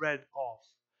of bread off?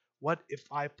 What if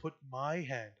I put my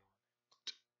hand on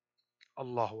it?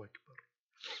 Allahu Akbar.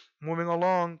 Moving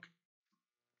along,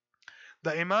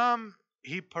 the Imam,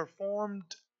 he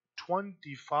performed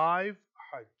 25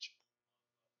 Hajj.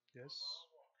 Yes.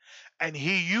 And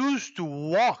he used to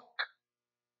walk.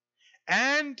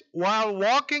 And while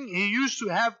walking, he used to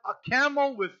have a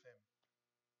camel with him.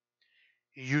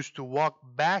 He used to walk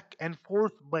back and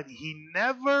forth, but he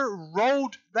never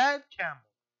rode that camel.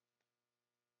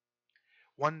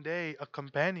 One day, a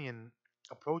companion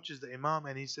approaches the Imam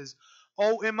and he says,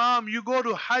 Oh Imam, you go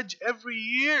to Hajj every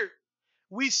year.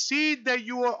 We see that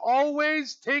you are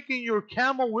always taking your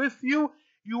camel with you.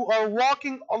 You are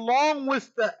walking along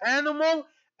with the animal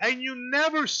and you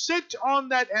never sit on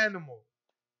that animal.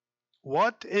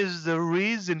 What is the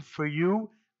reason for you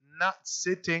not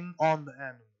sitting on the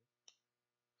animal?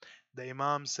 The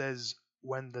Imam says,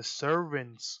 when the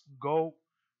servants go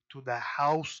to the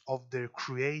house of their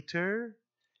creator,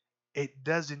 it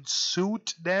doesn't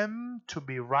suit them to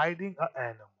be riding an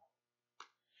animal.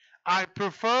 I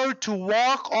prefer to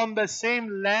walk on the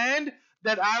same land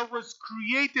that I was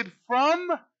created from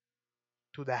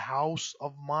to the house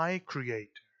of my creator.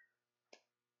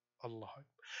 Allah.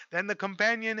 Then the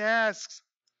companion asks,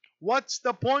 what's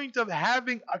the point of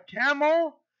having a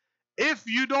camel if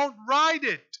you don't ride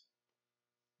it?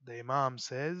 The Imam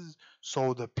says,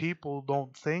 so the people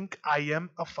don't think I am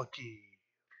a fakir.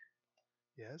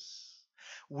 Yes.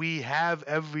 We have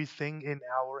everything in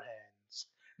our hands.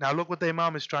 Now look what the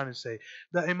Imam is trying to say.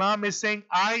 The Imam is saying,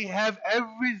 I have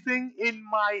everything in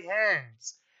my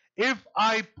hands. If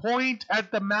I point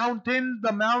at the mountain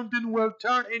will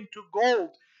turn into gold.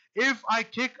 If I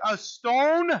kick a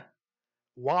stone,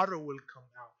 water will come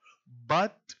out.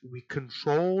 But we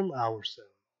control ourselves.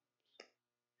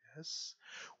 Yes.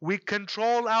 We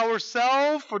control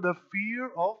ourselves for the fear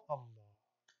of Allah.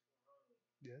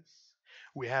 Yes.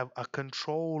 We have a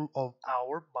control of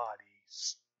our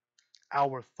bodies.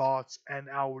 our thoughts and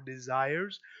our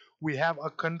desires. We have a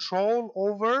control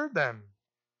over them.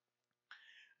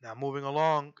 Now, moving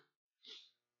along,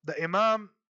 the Imam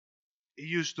he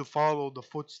used to follow the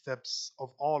footsteps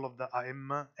of all of the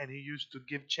A'imma, and he used to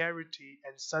give charity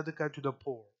and sadaqah to the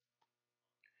poor.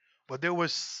 But there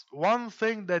was one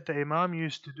thing that the Imam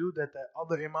used to do that the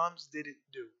other Imams didn't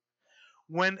do.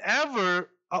 Whenever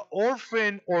an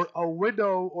orphan or a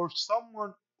widow or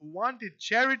someone wanted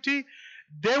charity,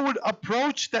 they would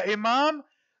approach the Imam.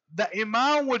 The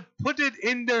Imam would put it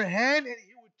in their hand and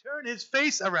he would turn his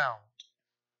face around.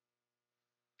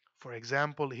 For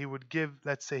example, he would give,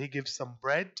 let's say he gives some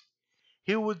bread.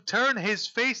 He would turn his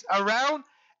face around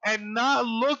and not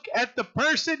look at the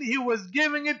person he was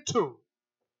giving it to.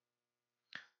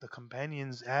 The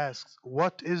companions asked,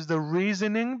 what is the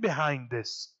reasoning behind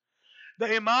this?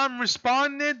 The Imam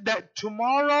responded that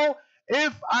tomorrow,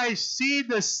 if I see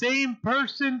the same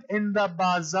person in the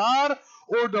bazaar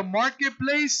or the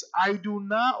marketplace, I do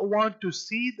not want to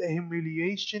see the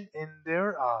humiliation in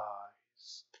their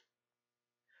eyes.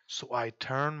 So I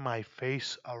turn my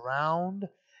face around,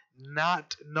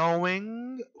 not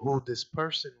knowing who this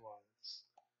person was.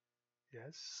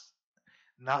 Yes.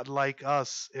 Not like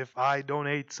us. If I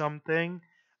donate something,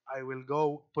 I will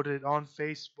go put it on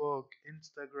Facebook,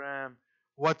 Instagram,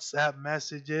 WhatsApp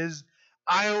messages.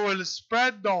 I will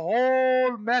spread the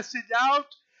whole message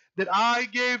out that I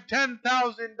gave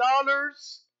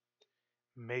 $10,000.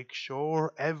 Make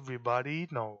sure everybody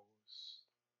knows.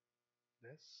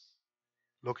 Yes.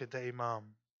 Look at the Imam.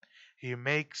 He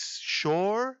makes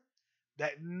sure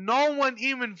that no one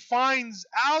even finds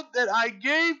out that I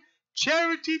gave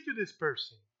charity to this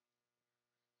person.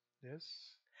 Yes.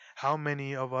 How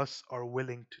many of us are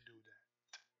willing to do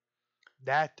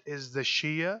that? That is the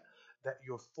Shia that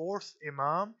your fourth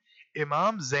Imam,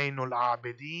 Imam Zainul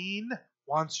Abidin,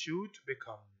 wants you to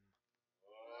become.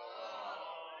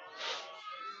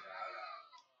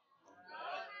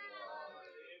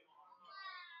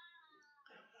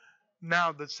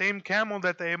 Now, the same camel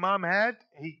that the Imam had,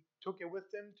 he took it with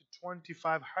him to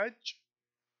 25 Hajj.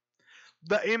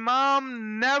 The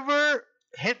Imam never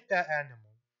hit that animal.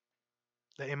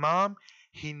 The Imam,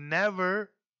 he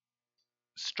never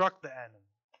struck the animal.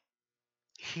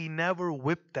 He never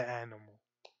whipped the animal.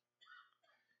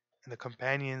 And the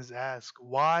companions ask,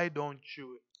 why don't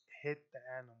you hit the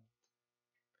animal?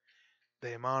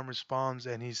 The Imam responds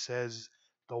and he says,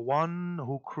 the one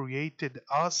who created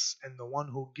us and the one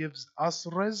who gives us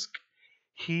rizq,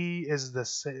 he is the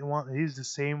same one, he's the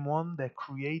same one that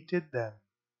created them.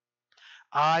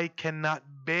 I cannot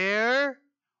bear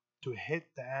to hit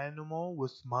the animal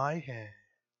with my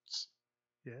hands.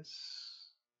 Yes.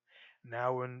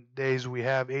 Nowadays we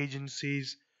have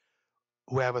agencies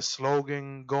who have a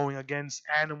slogan going against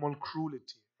animal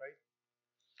cruelty, right?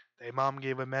 The Imam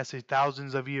gave a message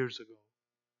thousands of years ago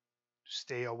to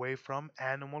stay away from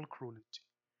animal cruelty.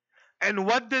 And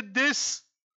what did this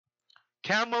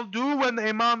camel do when the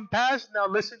Imam passed? Now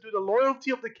listen to the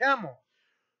loyalty of the camel.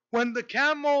 When the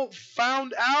camel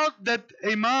found out that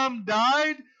Imam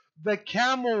died, the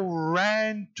camel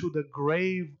ran to the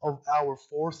grave of our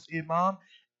fourth Imam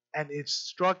and it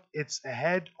struck its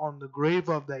head on the grave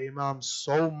of the Imam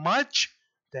so much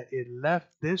that it left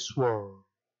this world.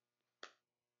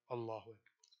 Allahu Akbar.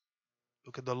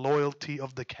 Look at the loyalty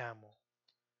of the camel.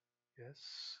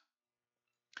 Yes.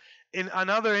 In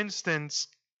another instance,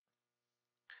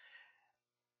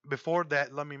 before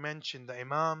that, let me mention the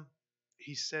Imam.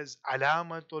 He says,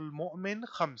 Alamatul Mu'min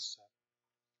Khamsa.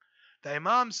 The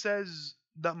Imam says,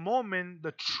 the Mu'min,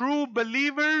 the true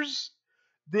believers,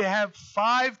 they have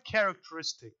 5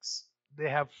 characteristics. They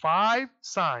have 5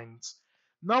 signs.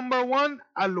 Number 1,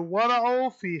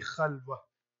 Al-Wara'u fi khalwa.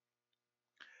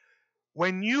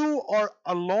 When you are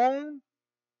alone,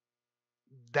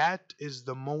 that is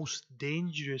the most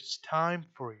dangerous time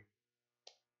for you.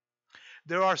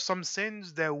 There are some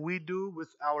sins that we do with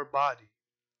our body.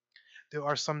 There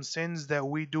are some sins that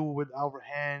we do with our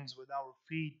hands, with our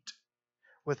feet,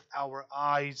 with our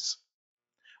eyes,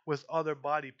 with other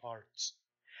body parts.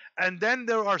 And then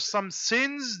there are some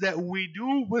sins that we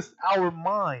do with our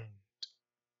mind.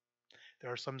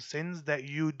 There are some sins that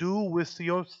you do with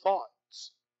your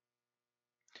thoughts.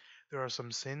 There are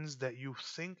some sins that you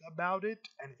think about it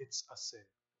and it's a sin.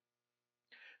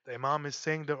 The Imam is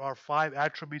saying there are 5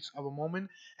 attributes of a mu'min.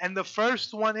 And the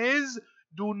first one is,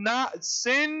 do not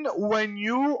sin when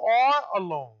you are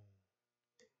alone.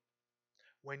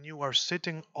 When you are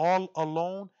sitting all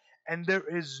alone and there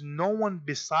is no one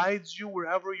besides you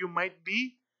wherever you might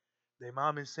be, the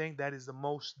Imam is saying that is the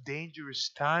most dangerous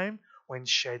time when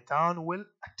shaitan will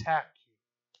attack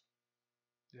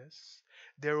you. Yes.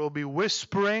 There will be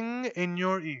whispering in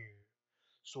your ear.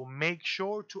 So make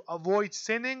sure to avoid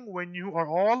sinning when you are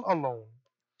all alone.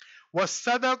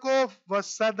 وَالصَّدَقَةُ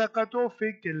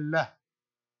فِي كِلَّةٍ.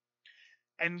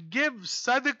 And give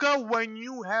sadaqah when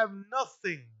you have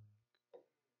nothing.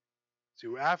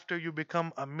 So after you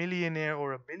become a millionaire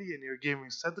or a billionaire, giving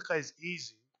sadaqah is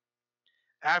easy.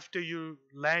 After you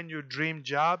land your dream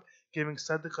job, giving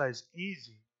sadaqah is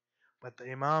easy. But the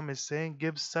Imam is saying,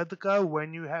 give sadaqah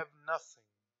when you have nothing.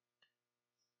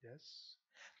 Yes.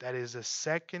 That is the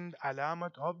second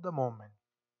alamat of the moment.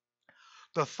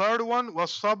 The third one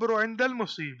was sabr عند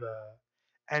المصيبة.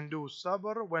 And do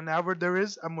sabr whenever there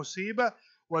is a musibah.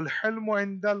 والحلم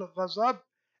عند الغضب.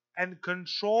 And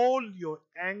control your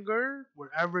anger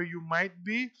wherever you might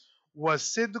be.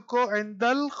 والصدق عند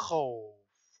الخوف.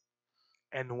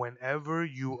 And whenever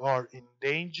you are in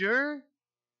danger,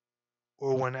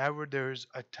 or whenever there's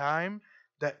a time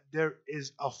that there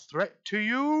is a threat to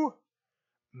you,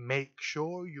 make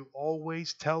sure you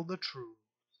always tell the truth.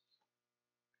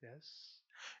 Yes.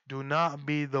 Do not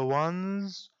be the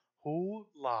ones who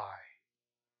lie.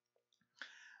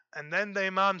 And then the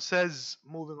Imam says,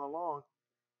 moving along,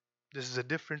 this is a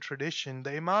different tradition.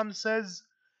 The Imam says,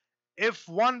 if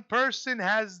one person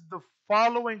has the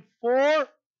following four,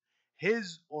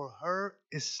 his or her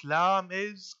Islam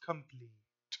is complete.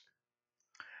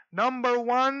 Number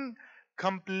one,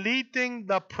 completing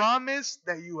the promise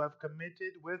that you have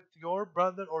committed with your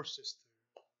brother or sister.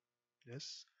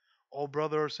 Yes. Oh,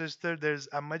 brother or sister, there's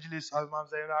a majlis of Imam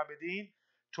Zayn al-Abidin,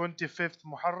 25th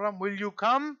Muharram. Will you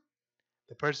come?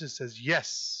 The person says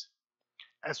yes.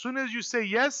 As soon as you say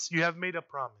yes, you have made a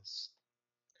promise.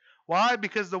 Why?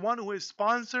 Because the one who is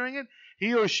sponsoring it,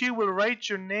 he or she will write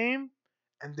your name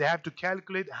and they have to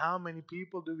calculate how many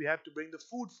people do we have to bring the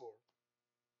food for.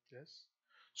 Yes.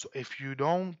 So if you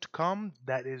don't come,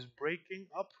 that is breaking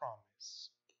a promise.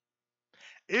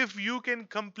 If you can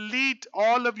complete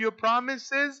all of your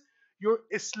promises, your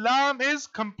Islam is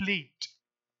complete.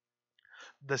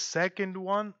 The second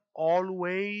one,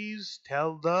 always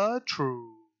tell the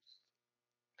truth.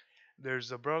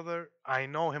 There's a brother, I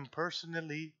know him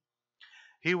personally.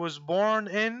 He was born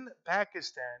in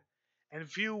Pakistan. And a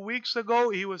few weeks ago,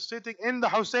 he was sitting in the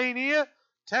Husseiniya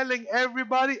telling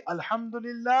everybody,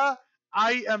 Alhamdulillah,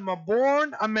 I am a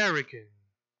born American.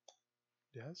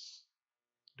 Yes?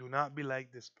 Do not be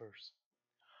like this person.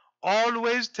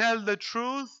 Always tell the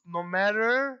truth no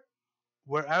matter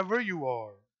wherever you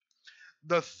are.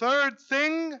 The third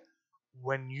thing,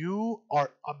 when you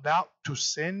are about to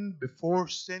sin, before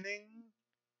sinning,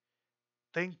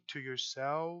 think to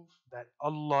yourself that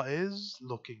Allah is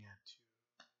looking at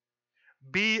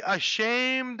you. Be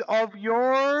ashamed of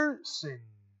your sins.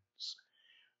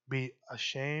 Be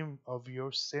ashamed of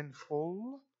your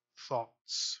sinful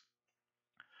thoughts.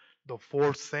 The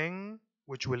fourth thing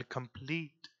which will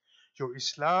complete your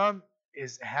Islam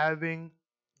is having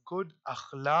good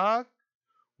akhlaq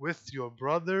with your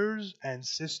brothers and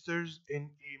sisters in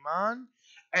Iman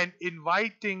and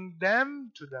inviting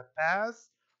them to the path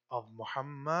of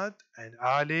Muhammad and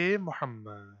Ali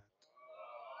Muhammad.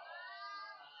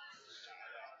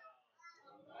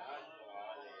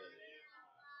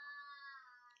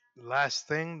 The last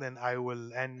thing, then I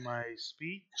will end my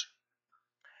speech.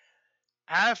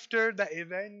 After the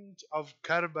event of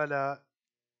Karbala,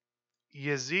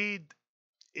 Yazid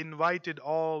invited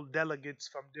all delegates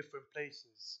from different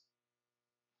places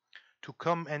to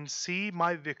come and see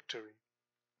my victory.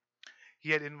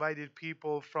 He had invited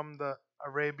people from the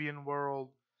Arabian world,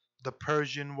 the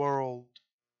Persian world,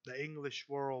 the English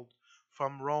world,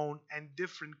 from Rome, and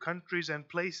different countries and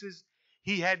places.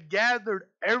 He had gathered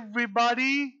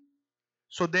everybody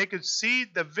so they could see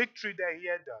the victory that he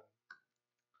had done.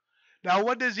 Now,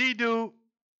 what does he do?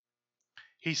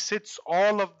 He sits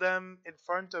all of them in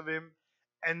front of him,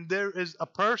 and there is a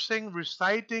person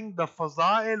reciting the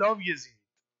Faza'il of Yazid.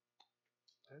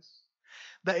 Yes.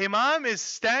 The Imam is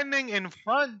standing in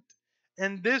front,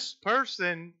 and this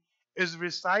person is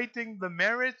reciting the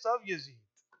merits of Yazid.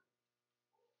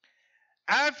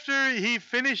 After he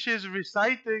finishes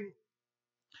reciting,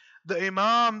 the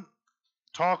Imam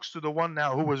talks to the one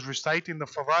now who was reciting the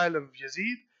Fadail of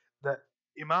Yazid. The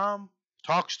Imam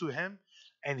talks to him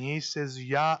and he says,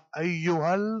 Ya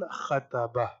ayyuhal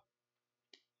khataba.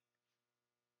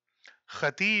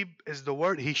 Khatib is the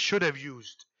word he should have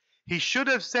used. He should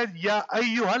have said, Ya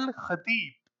ayyuhal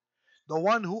khatib, the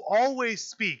one who always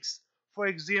speaks. For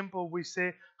example, we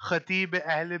say, Khatib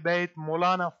Ahl Bayt,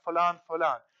 Mulana Fulan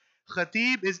Fulan.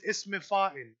 Khatib is ism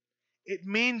fa'il. It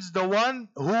means the one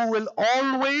who will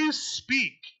always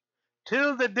speak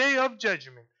till the day of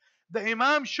judgment. The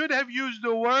Imam should have used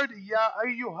the word Ya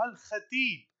ayyuhal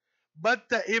khatib, but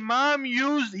the Imam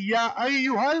used Ya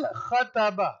ayyuhal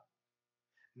khataba.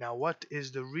 Now, what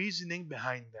is the reasoning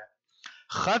behind that?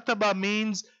 Khataba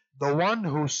means the one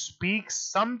who speaks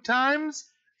sometimes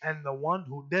and the one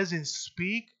who doesn't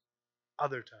speak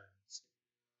other times.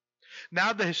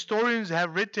 Now, the historians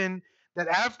have written that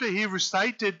after he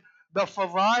recited the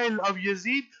Fadail of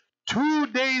Yazid, 2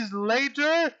 days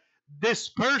later, this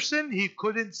person, he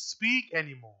couldn't speak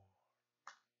anymore.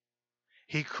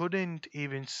 He couldn't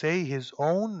even say his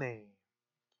own name.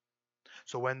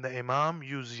 So when the Imam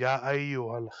used Ya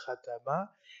Ayyuhal Khataba,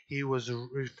 he was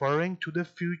referring to the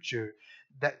future.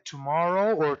 That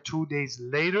tomorrow or 2 days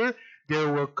later,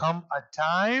 there will come a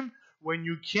time when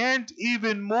you can't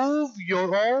even move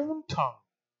your own tongue.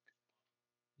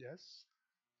 Yes.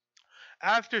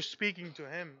 After speaking to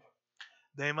him,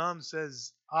 the Imam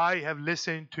says, I have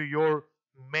listened to your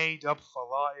made up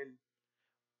fadail.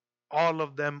 All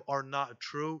of them are not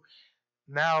true.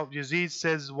 Now Yazid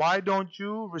says, why don't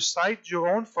you recite your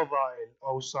own fadail,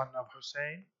 O son of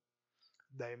Hussein?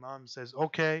 The Imam says,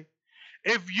 okay,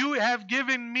 if you have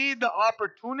given me the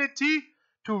opportunity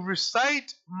to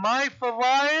recite my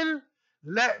fadail,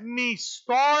 let me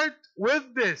start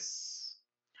with this.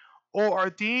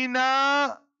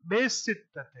 أُعْطِينَا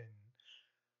بِسِتَّةٍ.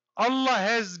 Allah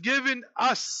has given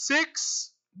us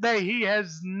 6 that He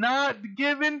has not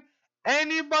given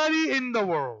anybody in the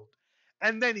world.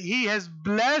 And then He has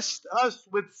blessed us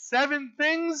with 7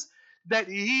 things that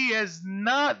He has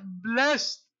not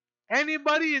blessed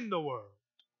anybody in the world.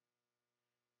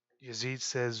 Yazid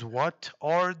says, what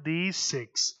are these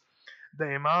 6? The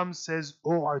Imam says,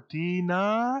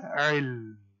 أُعْطِينَا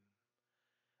عِلْم.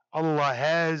 Allah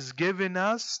has given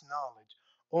us knowledge.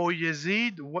 O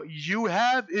Yazid, what you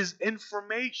have is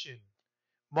information.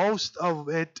 Most of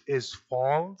it is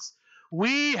false.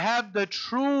 We have the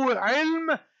true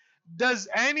ilm. Does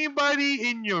anybody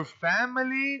in your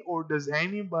family or does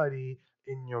anybody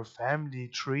in your family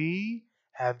tree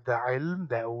have the ilm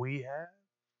that we have?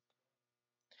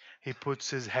 He puts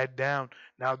his head down.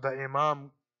 Now the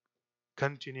Imam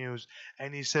continues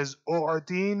and he says,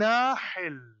 U'adina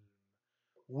hilm.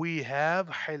 We have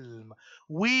hilm.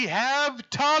 We have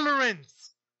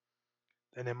tolerance.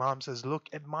 Then Imam says, look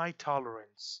at my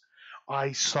tolerance.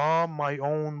 I saw my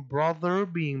own brother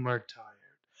being martyred.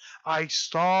 I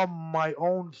saw my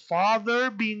own father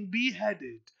being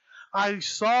beheaded. I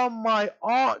saw my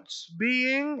aunts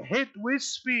being hit with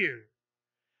spear.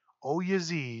 O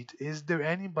Yazid, is there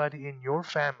anybody in your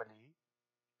family?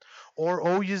 Or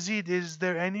O Yazid, is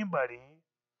there anybody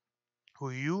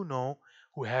who you know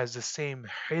who has the same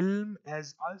hilm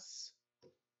as us?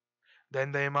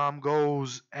 Then the Imam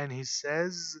goes and he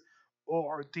says,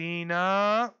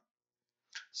 U'tina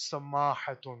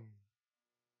samahatun.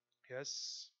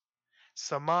 Yes.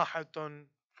 Samahatun,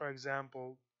 for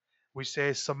example, we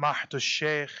say Samahatu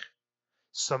Sheikh,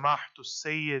 Samahatu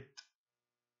Sayyid,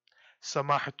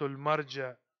 Samahatu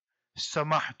Marja,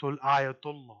 Samahatu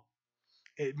Ayatullah.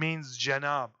 It means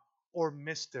Janab or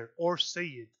Mr. or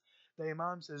Sayyid. The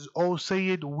Imam says, Oh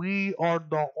Sayyid, we are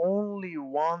the only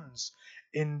ones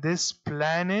in this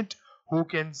planet who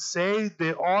can say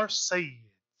they are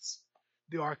Sayyids.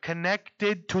 They are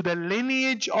connected to the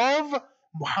lineage of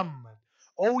Muhammad.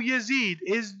 Oh Yazid,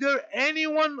 is there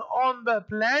anyone on the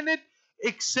planet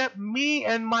except me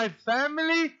and my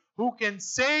family who can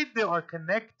say they are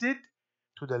connected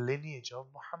to the lineage of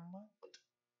Muhammad?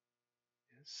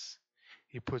 Yes.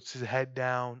 He puts his head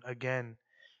down again.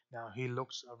 Now he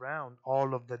looks around.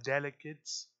 All of the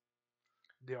delegates,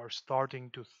 they are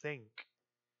starting to think,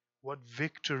 what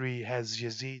victory has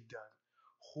Yazid done?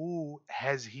 Who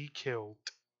has he killed?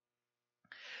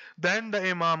 Then the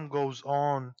Imam goes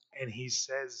on and he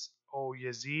says, Oh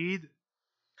Yazid,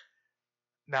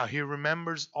 now he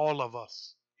remembers all of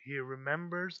us. He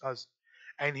remembers us.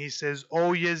 And he says,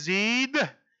 Oh Yazid,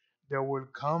 there will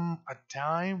come a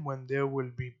time when there will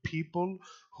be people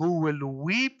who will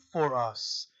weep for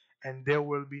us. And they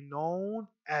will be known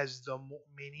as the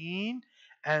mu'mineen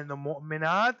and the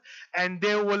mu'minat. And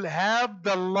they will have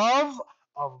the love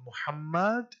of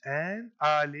Muhammad and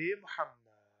Ali Muhammad.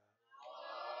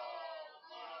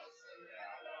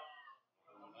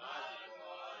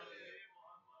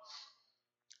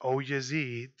 O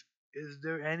Yazid, is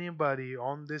there anybody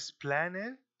on this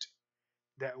planet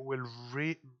that will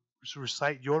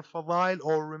recite your fadail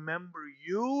or remember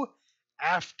you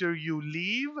after you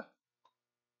leave?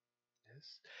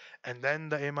 Yes. And then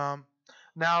the Imam.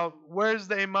 Now, where's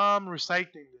the Imam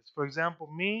reciting this? For example,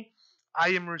 me, I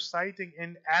am reciting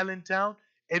in Allentown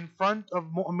in front of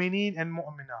Mu'mineen and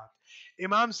Mu'minat.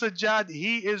 Imam Sajjad,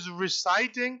 he is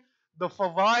reciting the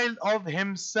fadail of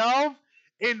himself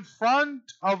in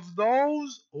front of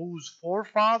those whose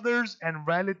forefathers and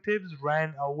relatives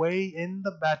ran away in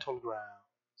the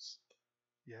battlegrounds.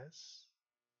 Yes.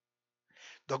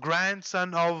 The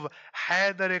grandson of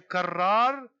Haidar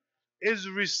Karrar is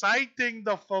reciting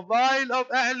the fadail of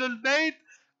Ahlul Bayt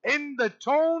in the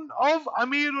tone of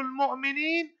Amirul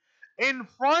Mu'mineen in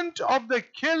front of the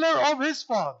killer of his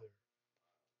father.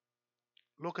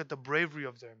 Look at the bravery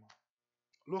of the Imam.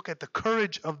 Look at the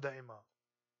courage of the Imam.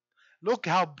 Look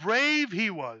how brave he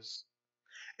was.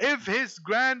 If his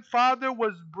grandfather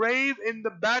was brave in the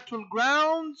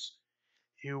battlegrounds,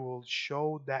 he will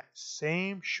show that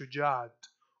same shujat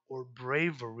or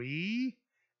bravery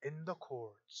in the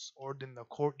courts or in the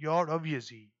courtyard of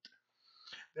Yazid.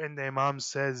 Then the Imam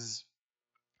says,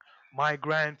 my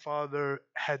grandfather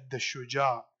had the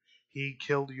shuja. He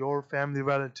killed your family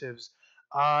relatives.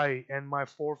 I and my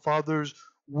forefathers,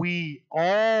 we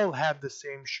all have the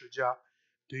same shuja.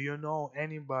 Do you know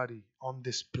anybody on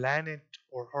this planet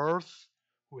or earth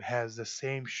who has the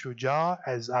same shuja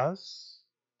as us?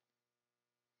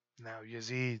 Now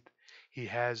Yazid, he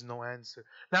has no answer.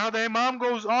 Now the Imam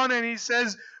goes on and he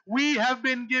says, we have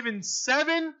been given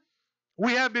seven.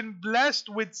 We have been blessed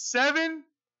with seven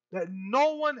that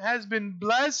no one has been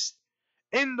blessed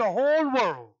in the whole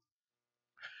world.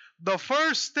 The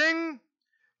first thing,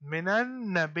 من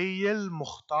النبي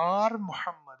المختار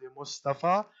محمد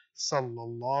مصطفى صلى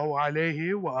الله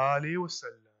عليه وآله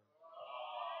وسلم.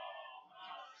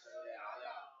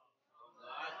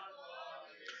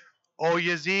 Oh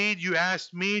Yazid, you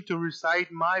asked me to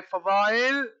recite my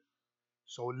fadail.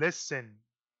 So listen,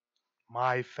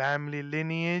 my family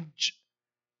lineage,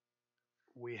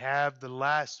 we have the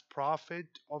last prophet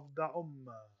of the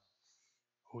Ummah,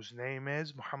 whose name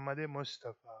is Muhammad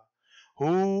Mustafa.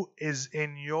 Who is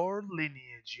in your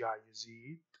lineage, Ya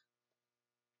Yazid?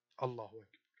 Allahu Akbar.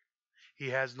 He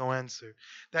has no answer.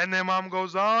 Then the Imam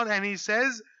goes on and he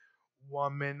says,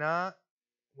 وَمِنَ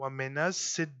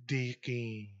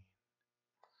الصِّدِّيقِينَ.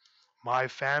 My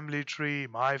family tree,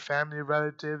 my family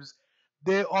relatives,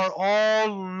 they are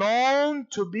all known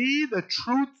to be the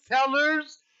truth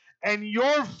tellers, and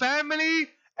your family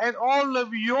and all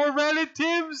of your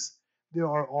relatives, they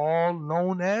are all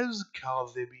known as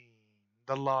Kadhibin,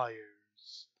 the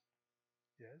liars.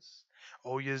 Yes.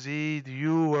 O Yazid,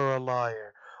 you were a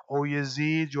liar. O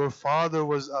Yazid, your father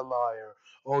was a liar.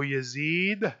 O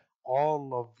Yazid,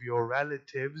 all of your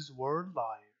relatives were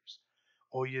liars.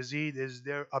 O Yazid, is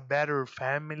there a better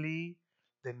family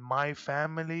than my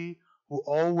family who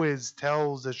always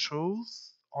tells the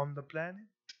truth on the planet?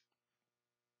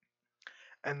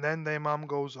 And then the Imam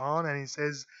goes on and he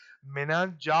says, Minal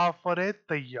Jafar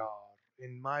Tayyar.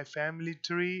 In my family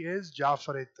tree is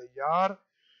Jafar Tayyar.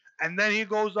 And then he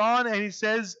goes on and he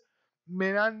says,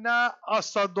 Minanna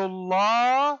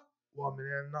Asadullah wa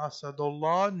minanna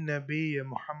Asadullah Nabi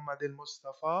Muhammad al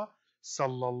Mustafa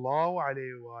sallallahu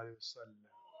alayhi wa sallam.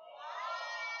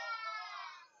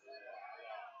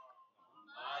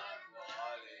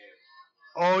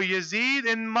 O Yazid,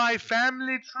 in my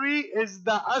family tree is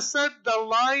the Asad, the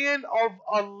lion of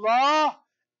Allah,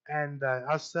 and the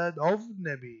Asad of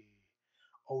Nabi.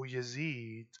 O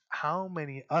Yazid, how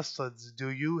many Asads do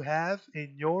you have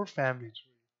in your family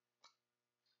tree?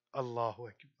 Allahu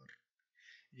Akbar.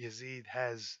 Yazid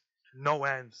has no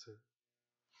answer.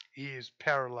 He is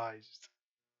paralyzed.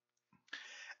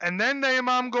 And then the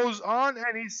Imam goes on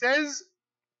and he says,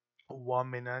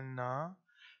 وَمِنَنَّا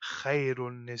خَيْرُ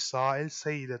النِّسَاءِ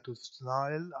السَّيِّدَةُ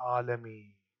الثْنَاءِ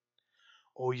الْعَالَمِينَ.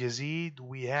 O Yazid,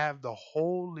 we have the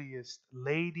holiest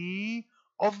lady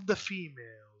of the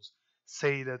females,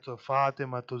 Sayyidatu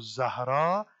Fatimatu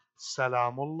Zahra,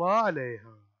 Salamullah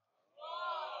alayha.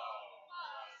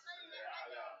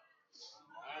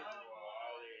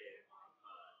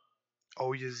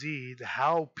 O Yazid,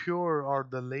 how pure are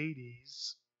the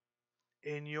ladies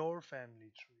in your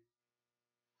family tree.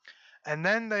 And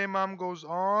then the Imam goes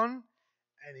on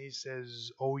and he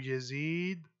says, O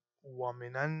Yazid,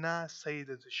 وَمِنَنَّا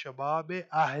سَيِّدَةُ الشَّبَابِ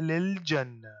أَهْلِ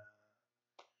الْجَنَّةِ.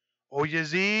 O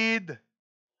Yazid,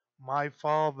 my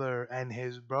father and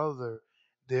his brother,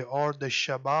 they are the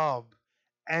Shabab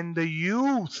and the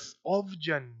youth of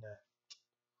Jannah.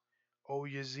 O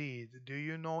Yazid, do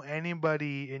you know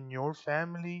anybody in your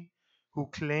family who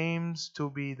claims to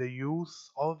be the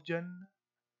youth of Jannah?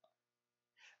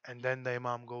 And then the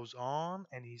Imam goes on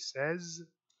and he says,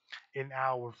 in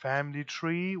our family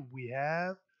tree we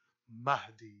have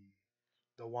Mahdi,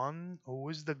 the one who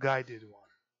is the guided one.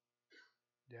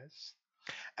 Yes.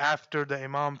 After the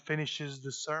Imam finishes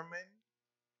the sermon,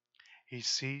 he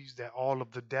sees that all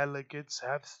of the delegates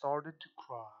have started to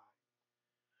cry.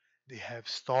 They have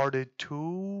started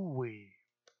to weep.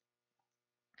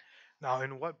 Now,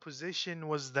 in what position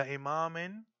was the Imam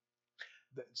in?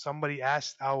 Somebody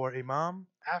asked our Imam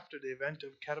after the event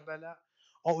of Karbala,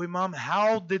 "Oh, Imam,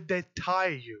 how did they tie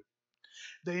you?"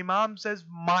 The Imam says,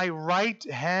 "My right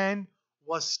hand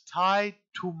was tied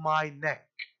to my neck.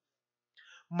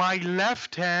 My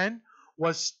left hand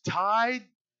was tied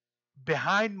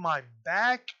behind my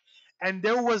back, and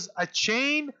there was a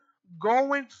chain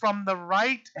going from the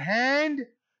right hand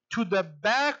to the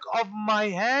back of my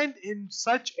hand in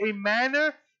such a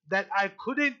manner that I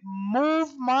couldn't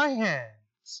move my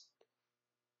hands.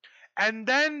 And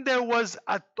then there was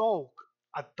a toque.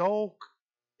 A toque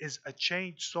is a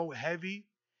chain so heavy,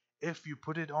 if you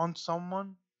put it on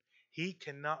someone, he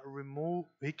cannot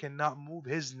move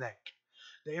his neck.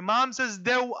 The Imam says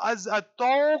there was a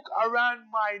toque around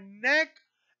my neck,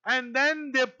 and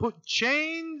then they put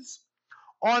chains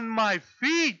on my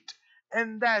feet,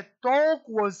 and that toque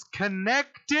was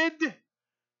connected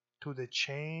to the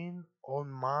chain on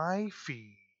my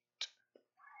feet."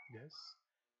 Yes,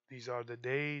 these are the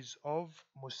days of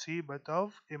Musibat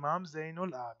of Imam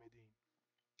Zainul Abidin.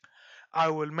 I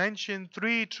will mention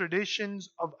three traditions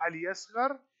of Ali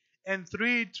Asghar and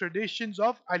three traditions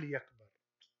of Ali Akbar.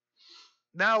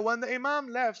 Now, when the Imam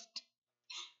left,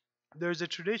 there's a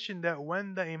tradition that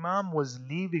when the Imam was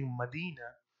leaving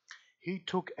Medina, he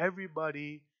took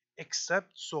everybody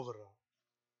except Sughra.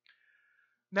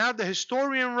 Now, the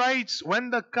historian writes when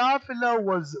the Kafila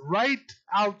was right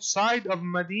outside of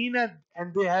Medina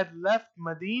and they had left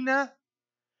Medina,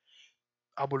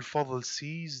 Abu al-Fadl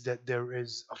sees that there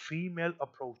is a female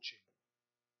approaching.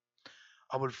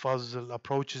 Abu al-Fadl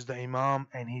approaches the Imam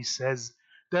and he says,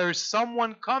 "There is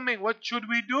someone coming, what should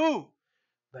we do?"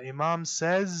 The Imam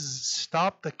says,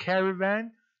 "Stop the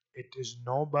caravan. It is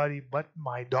nobody but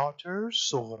my daughter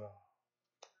Sughra."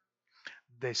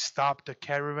 They stopped the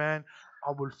caravan.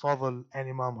 Abu al-Fadl and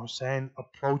Imam Hussein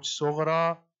approached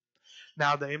Sughra.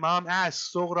 Now the Imam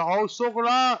asks Sughra, "Oh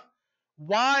Sughra,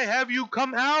 why have you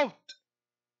come out?"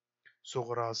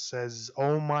 Sughra says,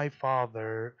 "Oh my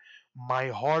father, my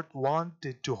heart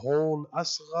wanted to hold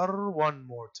Asghar one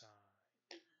more time.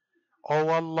 Oh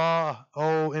Allah,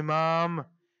 oh Imam,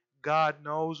 God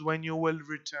knows when you will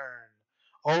return.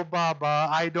 Oh Baba,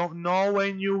 I don't know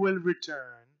when you will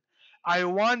return. I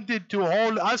wanted to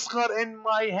hold Asghar in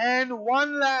my hand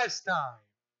one last time."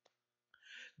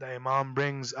 The Imam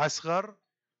brings Asghar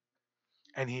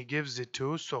and he gives it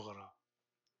to Sughra.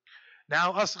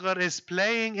 Now Asghar is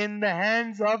playing in the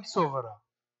hands of Sughra.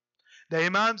 The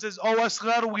Imam says, "Oh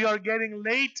Asghar, we are getting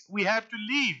late. We have to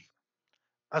leave."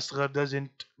 Asghar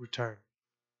doesn't return.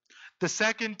 The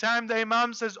second time the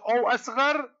Imam says, "Oh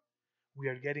Asghar, we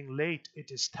are getting late.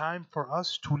 It is time for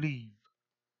us to leave."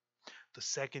 The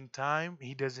second time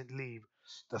he doesn't leave.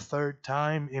 The third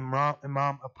time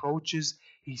Imam approaches,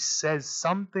 he says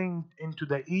something into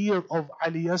the ear of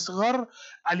Ali Asghar.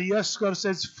 Ali Asghar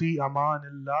says, "Fi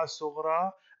amanillah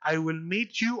Sughra, I will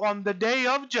meet you on the day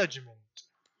of judgment."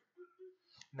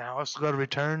 Now Asghar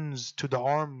returns to the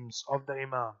arms of the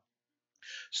Imam.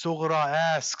 Sughra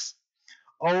asks,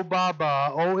 "Oh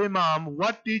Baba, oh Imam,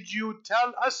 what did you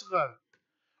tell Asghar?"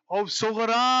 "Oh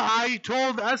Sughra, I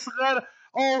told Asghar,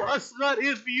 oh Asghar,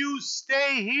 if you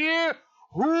stay here,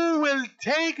 who will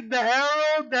take the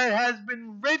arrow that has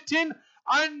been written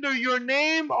under your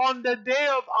name on the day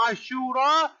of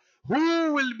Ashura?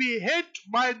 Who will be hit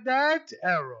by that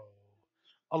arrow?"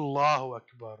 Allahu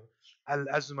Akbar.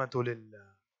 Al-azmatu lillah.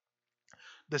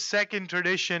 The second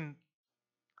tradition,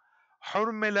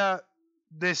 Hurmila,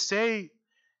 they say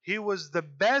he was the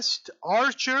best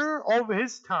archer of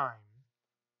his time.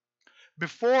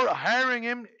 Before hiring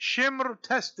him, Shimr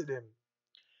tested him.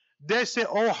 They say,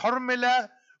 "Oh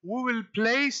Hurmila, we will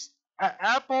place an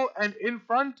apple, and in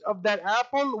front of that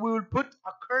apple we will put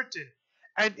a curtain.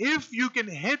 And if you can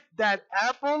hit that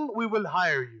apple, we will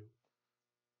hire you."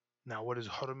 Now what does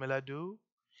Hurmila do?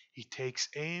 He takes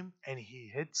aim and he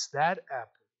hits that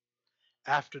apple.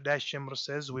 After that, Shimr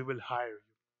says, "We will hire you."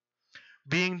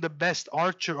 Being the best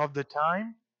archer of the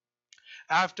time,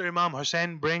 after Imam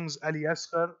Hussein brings Ali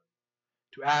Asghar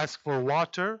to ask for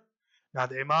water, now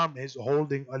the Imam is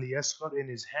holding Ali Asghar in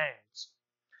his hands.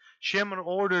 Shimr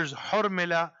orders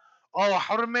Hurmila, "Oh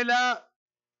Hurmila,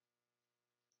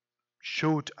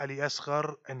 shoot Ali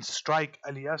Asghar and strike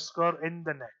Ali Asghar in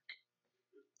the neck."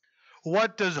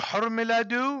 What does Hurmila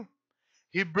do?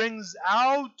 He brings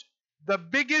out the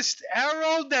biggest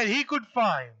arrow that he could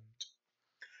find.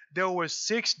 There were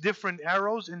 6 different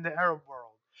arrows in the Arab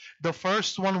world. The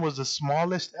first one was the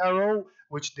smallest arrow,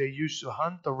 which they used to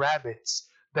hunt the rabbits.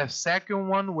 The second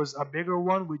one was a bigger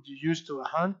one, which you used to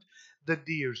hunt the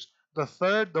deers. The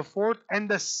third, the fourth, and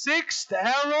the sixth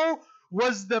arrow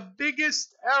was the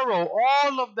biggest arrow.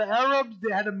 All of the Arabs,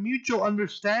 they had a mutual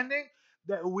understanding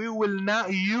that we will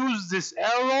not use this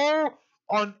arrow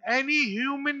on any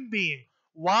human being.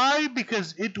 Why?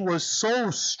 Because it was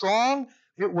so strong,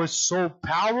 it was so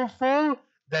powerful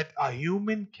that a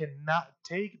human cannot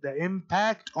take the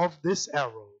impact of this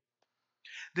arrow.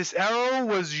 This arrow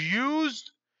was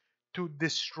used to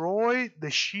destroy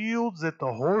the shields that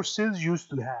the horses used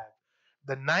to have.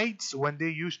 The knights, when they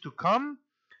used to come,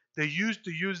 they used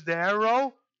to use the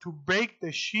arrow to break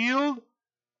the shield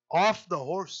off the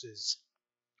horses.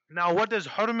 Now, what does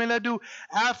Hurmila do?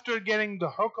 After getting the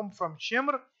hukum from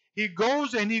Shimr, he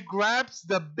goes and he grabs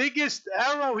the biggest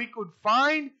arrow he could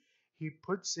find. He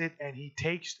puts it and he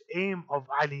takes aim of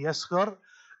Ali Asghar.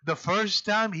 The first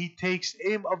time he takes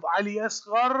aim of Ali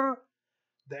Asghar,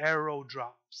 the arrow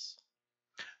drops.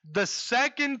 The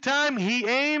second time he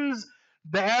aims,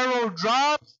 the arrow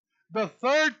drops. The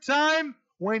third time,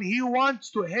 when he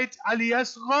wants to hit Ali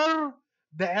Asghar,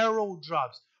 the arrow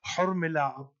drops.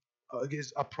 Hurmila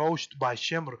is approached by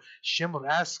Shimr. Shimr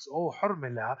asks, "Oh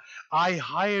Hurmila, I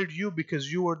hired you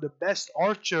because you were the best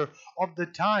archer of the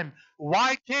time.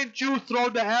 Why can't you throw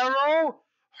the arrow?"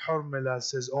 Hurmila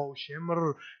says, "Oh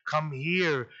Shimr, come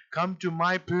here, come to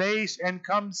my place and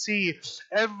come see.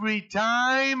 Every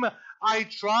time I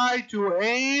try to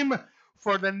aim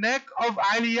for the neck of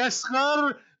Ali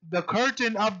Asghar, the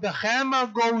curtain of the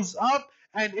khama goes up,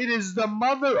 and it is the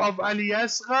mother of Ali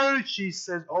Asghar." She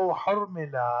says, "Oh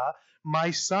Hurmila, my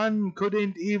son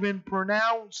couldn't even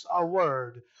pronounce a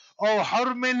word. Oh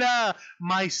Hurmila,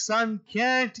 my son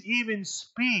can't even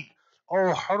speak.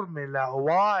 Oh Hurmila,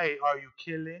 why are you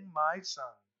killing my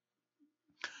son?"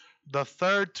 The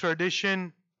third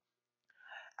tradition,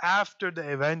 after the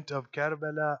event of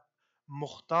Kerbala,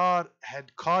 Mukhtar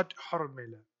had caught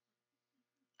Hurmila.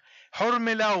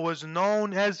 Hurmila was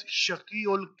known as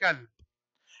Shaqi'ul Kalb.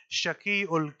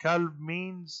 Shaqi'ul Kalb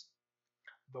means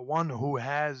the one who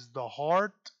has the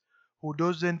heart, who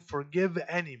doesn't forgive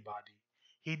anybody.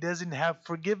 He doesn't have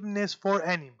forgiveness for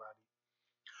anybody.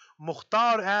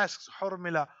 Mukhtar asks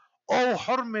Hurmila, "Oh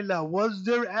Hurmila, was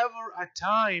there ever a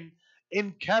time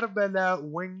in Karbala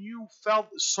when you felt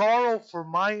sorrow for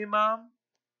my Imam?"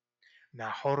 Now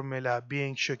Hurmila,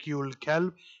 being Shaqi'ul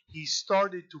Kalb, he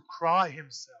started to cry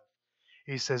himself.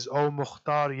 He says, "Oh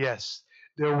Mukhtar, yes,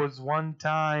 there was one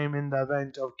time in the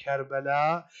event of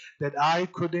Karbala that I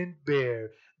couldn't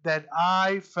bear, that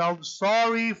I felt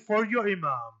sorry for your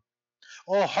Imam.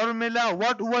 Oh Hurmila,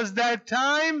 what was that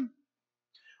time?"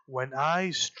 "When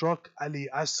I struck Ali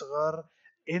Asghar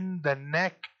in the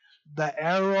neck, the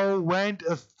arrow went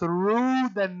through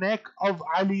the neck of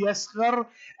Ali Asghar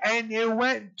and it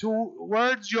went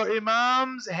towards your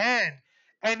Imam's hand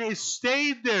and it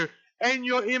stayed there. And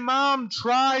your Imam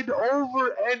tried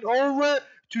over and over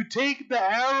to take the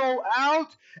arrow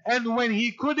out, and when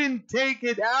he couldn't take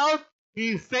it out,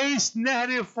 he faced Nahr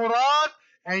Furat,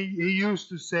 and he used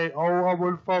to say, 'Oh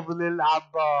Abul Fadl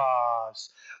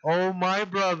al-Abbas, oh my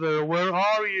brother, where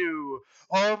are you?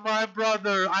 Oh my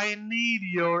brother, I need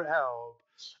your help.'"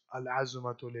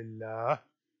 Al-Azmatu lillah.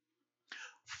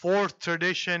 Fourth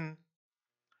tradition,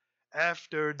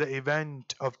 after the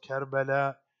event of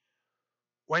Karbala,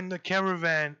 when the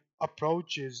caravan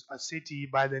approaches a city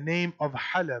by the name of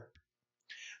Halab,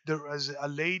 there is a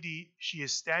lady, she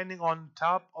is standing on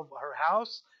top of her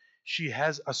house. She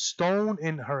has a stone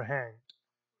in her hand.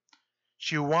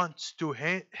 She wants to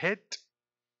hit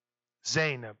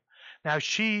Zainab. Now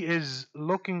she is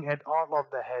looking at all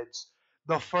of the heads.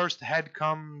 The first head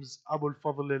comes Abul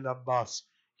Fadl al-Abbas.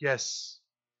 Yes,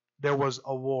 there was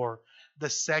a war. The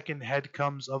second head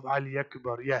comes of Ali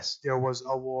Akbar. Yes, there was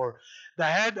a war. The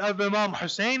head of Imam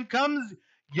Hussein comes.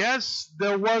 Yes,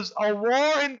 there was a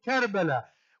war in Karbala.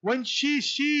 When she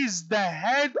sees the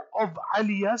head of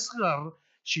Ali Asghar,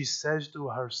 she says to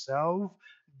herself,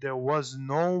 there was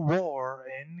no war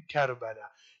in Karbala.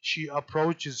 She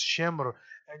approaches Shimr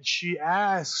and she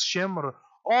asks Shimr,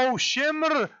 "Oh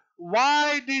Shimr,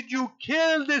 why did you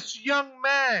kill this young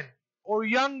man or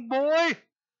young boy?"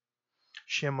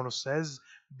 Shimr says,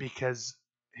 "Because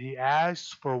he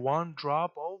asked for one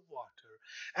drop of water."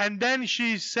 And then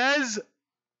she says,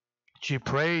 she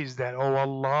prays that, "Oh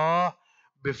Allah,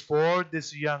 before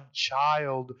this young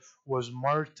child was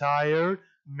martyred,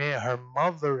 may her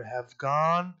mother have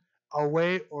gone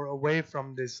away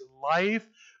from this life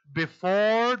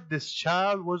before this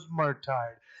child was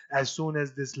martyred." As soon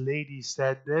as this lady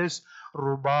said this,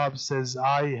 Rubab says,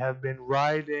 "I have been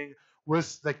riding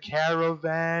with the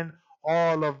caravan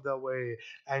all of the way."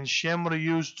 And Shimr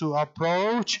used to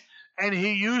approach And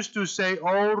he used to say,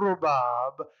 "Oh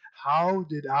Rubab, how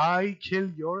did I kill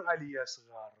your Ali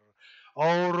Asghar?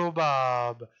 Oh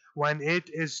Rubab, when it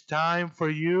is time for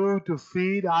you to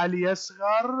feed Ali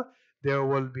Asghar, there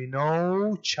will be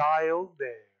no child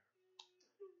there."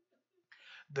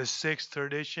 The sixth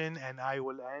tradition, and I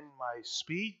will end my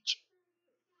speech.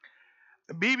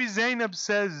 Bibi Zainab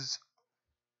says,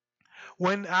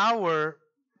 when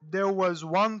there was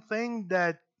one thing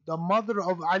that the mother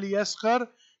of Ali Asghar,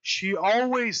 she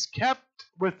always kept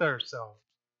with herself.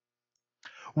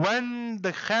 When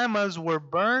the khamas were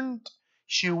burned,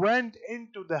 she went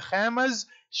into the khamas,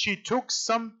 she took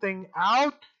something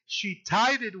out, she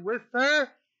tied it with her,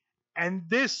 and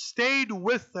this stayed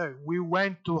with her. We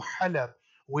went to Halab,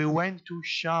 we went to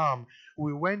Sham,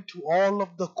 we went to all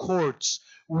of the courts,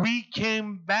 we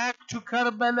came back to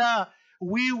Karbala,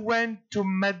 we went to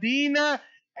Medina,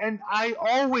 and I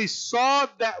always saw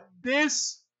that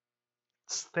this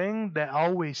thing that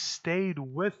always stayed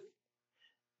with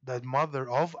the mother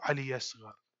of Ali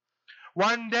Asghar.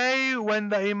 One day, when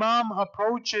the Imam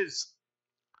approaches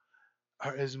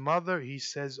his mother, he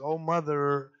says, "Oh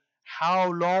mother,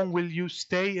 how long will you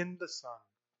stay in the sun?"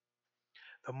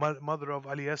 The mother of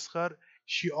Ali Asghar,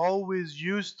 she always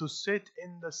used to sit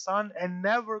in the sun and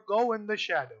never go in the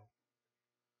shadow.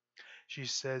 She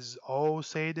says, "Oh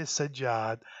Sayyid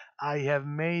Sajjad, I have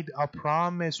made a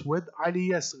promise with Ali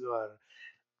Asghar.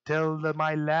 Till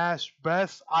my last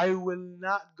breath, I will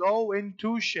not go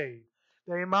into shade."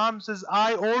 The Imam says,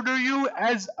 "I order you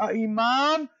as an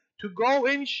Imam to go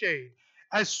in shade."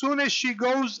 As soon as she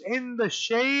goes in the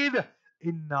shade,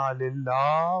 Inna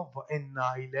lillah wa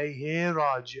inna ilayhi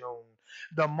raji'un.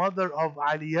 The mother of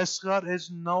Ali Asghar is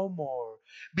no more.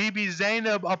 Bibi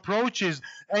Zainab approaches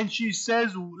and she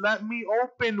says, "Let me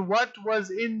open what was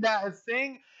in that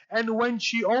thing." And when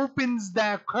she opens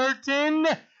that curtain,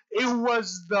 it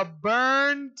was the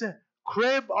burnt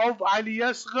crib of Ali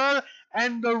Asghar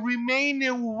and the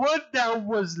remaining wood that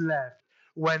was left.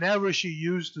 Whenever she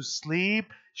used to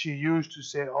sleep, she used to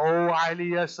say, "Oh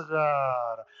Ali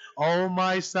Asghar, oh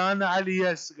my son Ali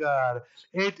Asghar,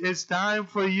 it is time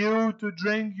for you to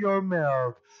drink your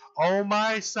milk. Oh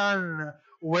my son,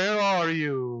 where are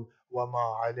you? وما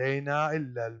علينا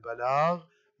إلا البلاغ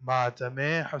ماتم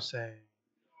حسين."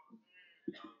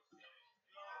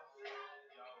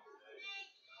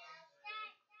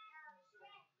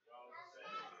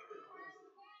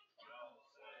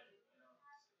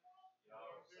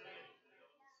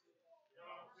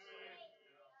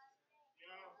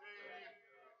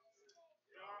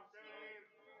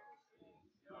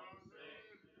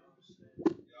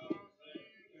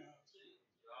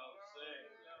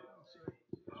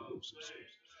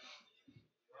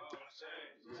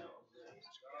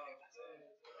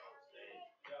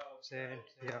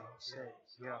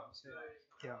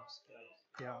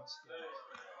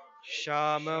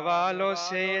 शाम वालों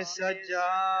से सज्जाद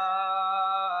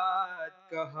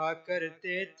कहा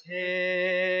करते थे,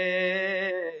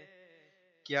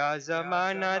 क्या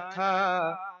जमाना था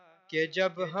कि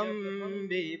जब हम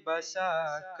भी बसा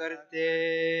करते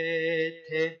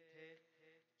थे।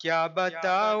 क्या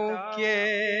बताऊं कि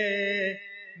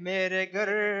मेरे घर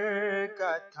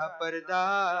का था पर्दा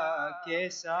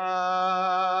कैसा,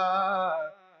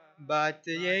 बात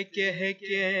ये कह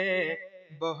के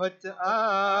बहुत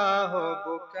आहो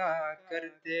बुका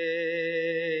करते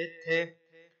थे।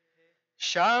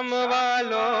 शाम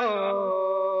वालों,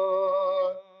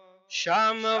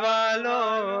 शाम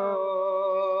वालों,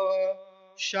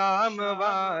 शाम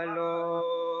वालों,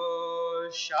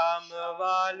 शाम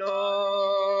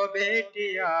वालों,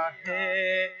 बेटियां है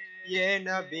ये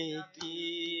नबी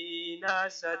की ना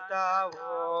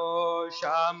सताओ।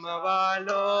 शाम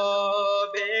वालों,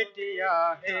 बेटियां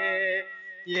है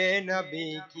ये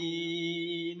नबी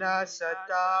की ना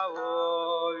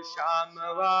सताओ। शाम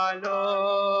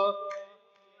वालों,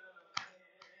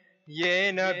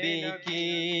 ये नबी की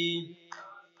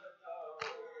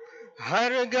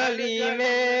हर गली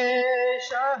में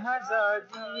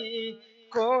शाहजादी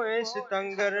को इस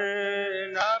तंगर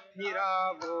ना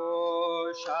फिरावो।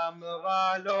 शाम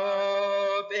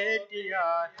वालों,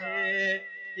 बेटियां है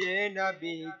ये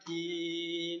नबी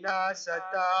की ना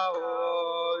सताओ।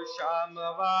 शाम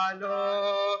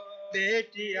वालों,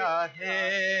 बेटियां है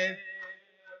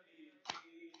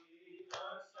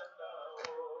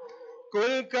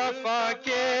कुल कफा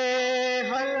के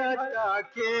हलता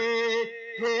के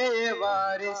हे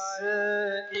वारिस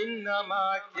इन्नमा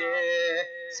के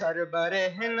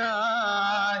सरबरहना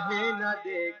है न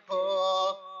देखो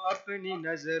अपनी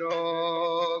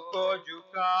नजरों को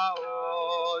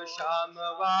झुकाओ। शाम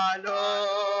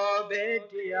वालों,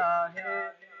 बेटियां है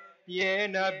یہ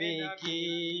نبی کی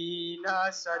نہ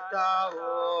ستاؤ،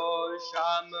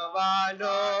 شام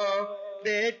والوں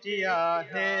بیٹیاں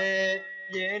ہے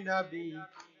یہ نبی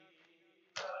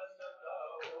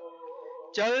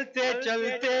چلتے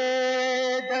چلتے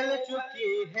ڈل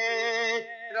چکی ہے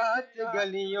رات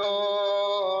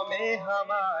گلیوں میں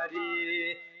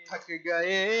ہماری، تھک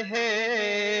گئے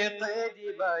ہیں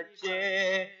قیدی بچے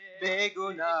بے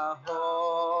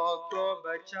گناہوں کو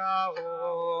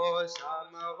بچاؤ،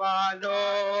 شام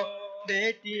والوں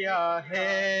بیٹیاں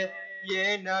ہے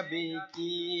یہ نبی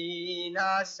کی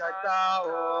نہ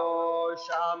ستاؤ،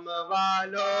 شام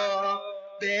والوں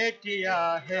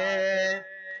بیٹیاں ہے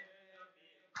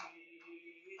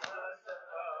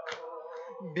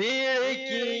بھیڑ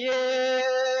کی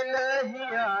یہ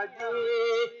نہیں آتی،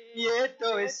 یہ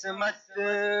تو عصمت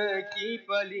کی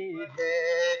پلی ہے،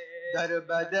 در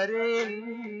بدر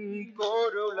ان کو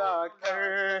رلا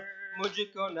کر مجھ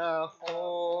کو نہ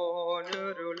خون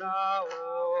رلاؤ،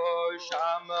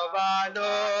 شام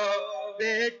والوں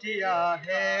بیٹیاں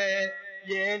ہے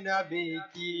یہ نبی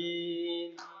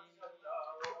کی،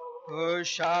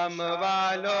 شام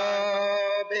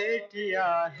والوں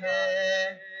بیٹیاں ہے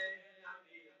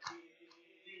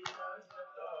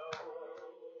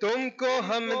تم کو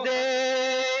ہم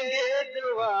دیں گے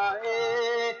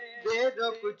دعائیں، دے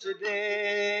دو کچھ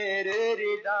دیر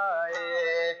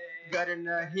ردائیں، گر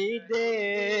نہیں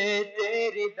دیتے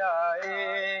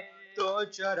ردائیں تو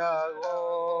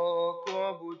چراغوں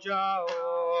کو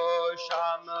بجھاؤ،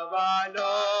 شام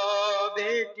والوں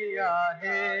بیٹیاں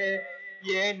ہے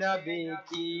یہ نبی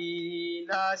کی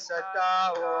نہ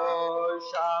ستاؤ،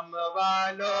 شام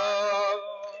والوں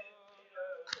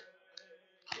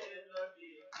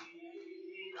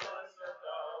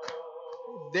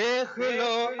دیکھ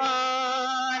لو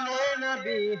آل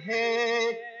نبی ہے،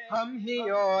 ہم ہی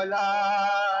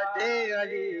اولاد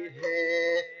علی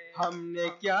ہے، ہم نے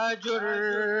کیا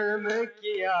جرم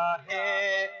کیا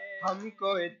ہے ہم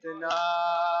کو اتنا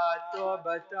تو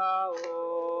بتاؤ،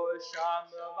 شام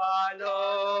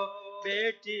والوں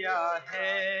بیٹیاں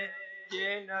ہے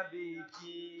یہ نبی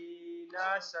کی نہ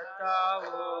ستاؤ،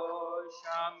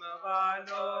 شام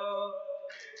والوں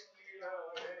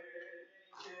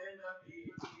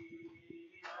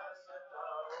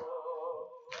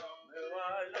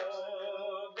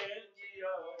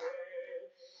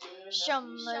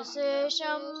شمع سے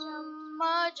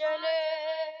شمع جلے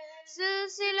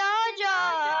سلسلہ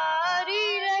جاری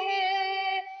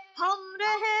رہے، ہم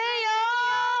رہے یا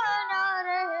نہ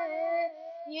رہے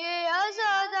یہ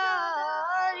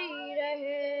عزاداری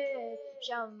رہے،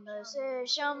 شمع سے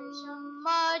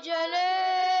شمع جلے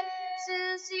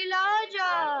سلسلہ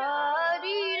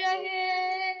جاری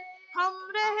رہے، ہم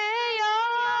رہے یا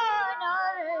نہ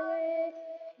رہے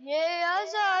یہ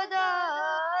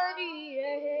عزاداری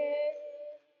رہے،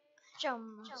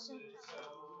 شمع سے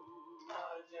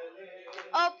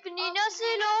اپنی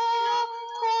نسلوں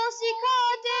کو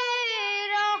سکھاتے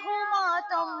رہو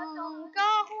ماتم کا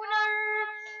ہنر،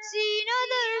 سینہ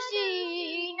در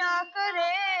سینہ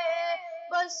کرے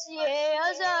بس یہ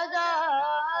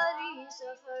عزاداری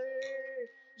سفر،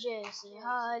 جیسے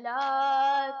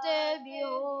حالات بھی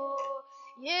ہو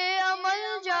یہ عمل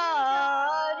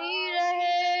جاری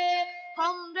رہے،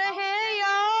 ہم رہے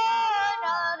یا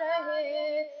نہ رہے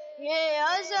یہ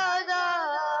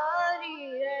عزاداری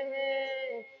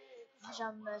رہے،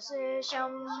 شمع سے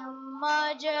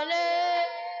شمع جلے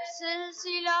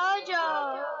سلسلہ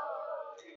جاری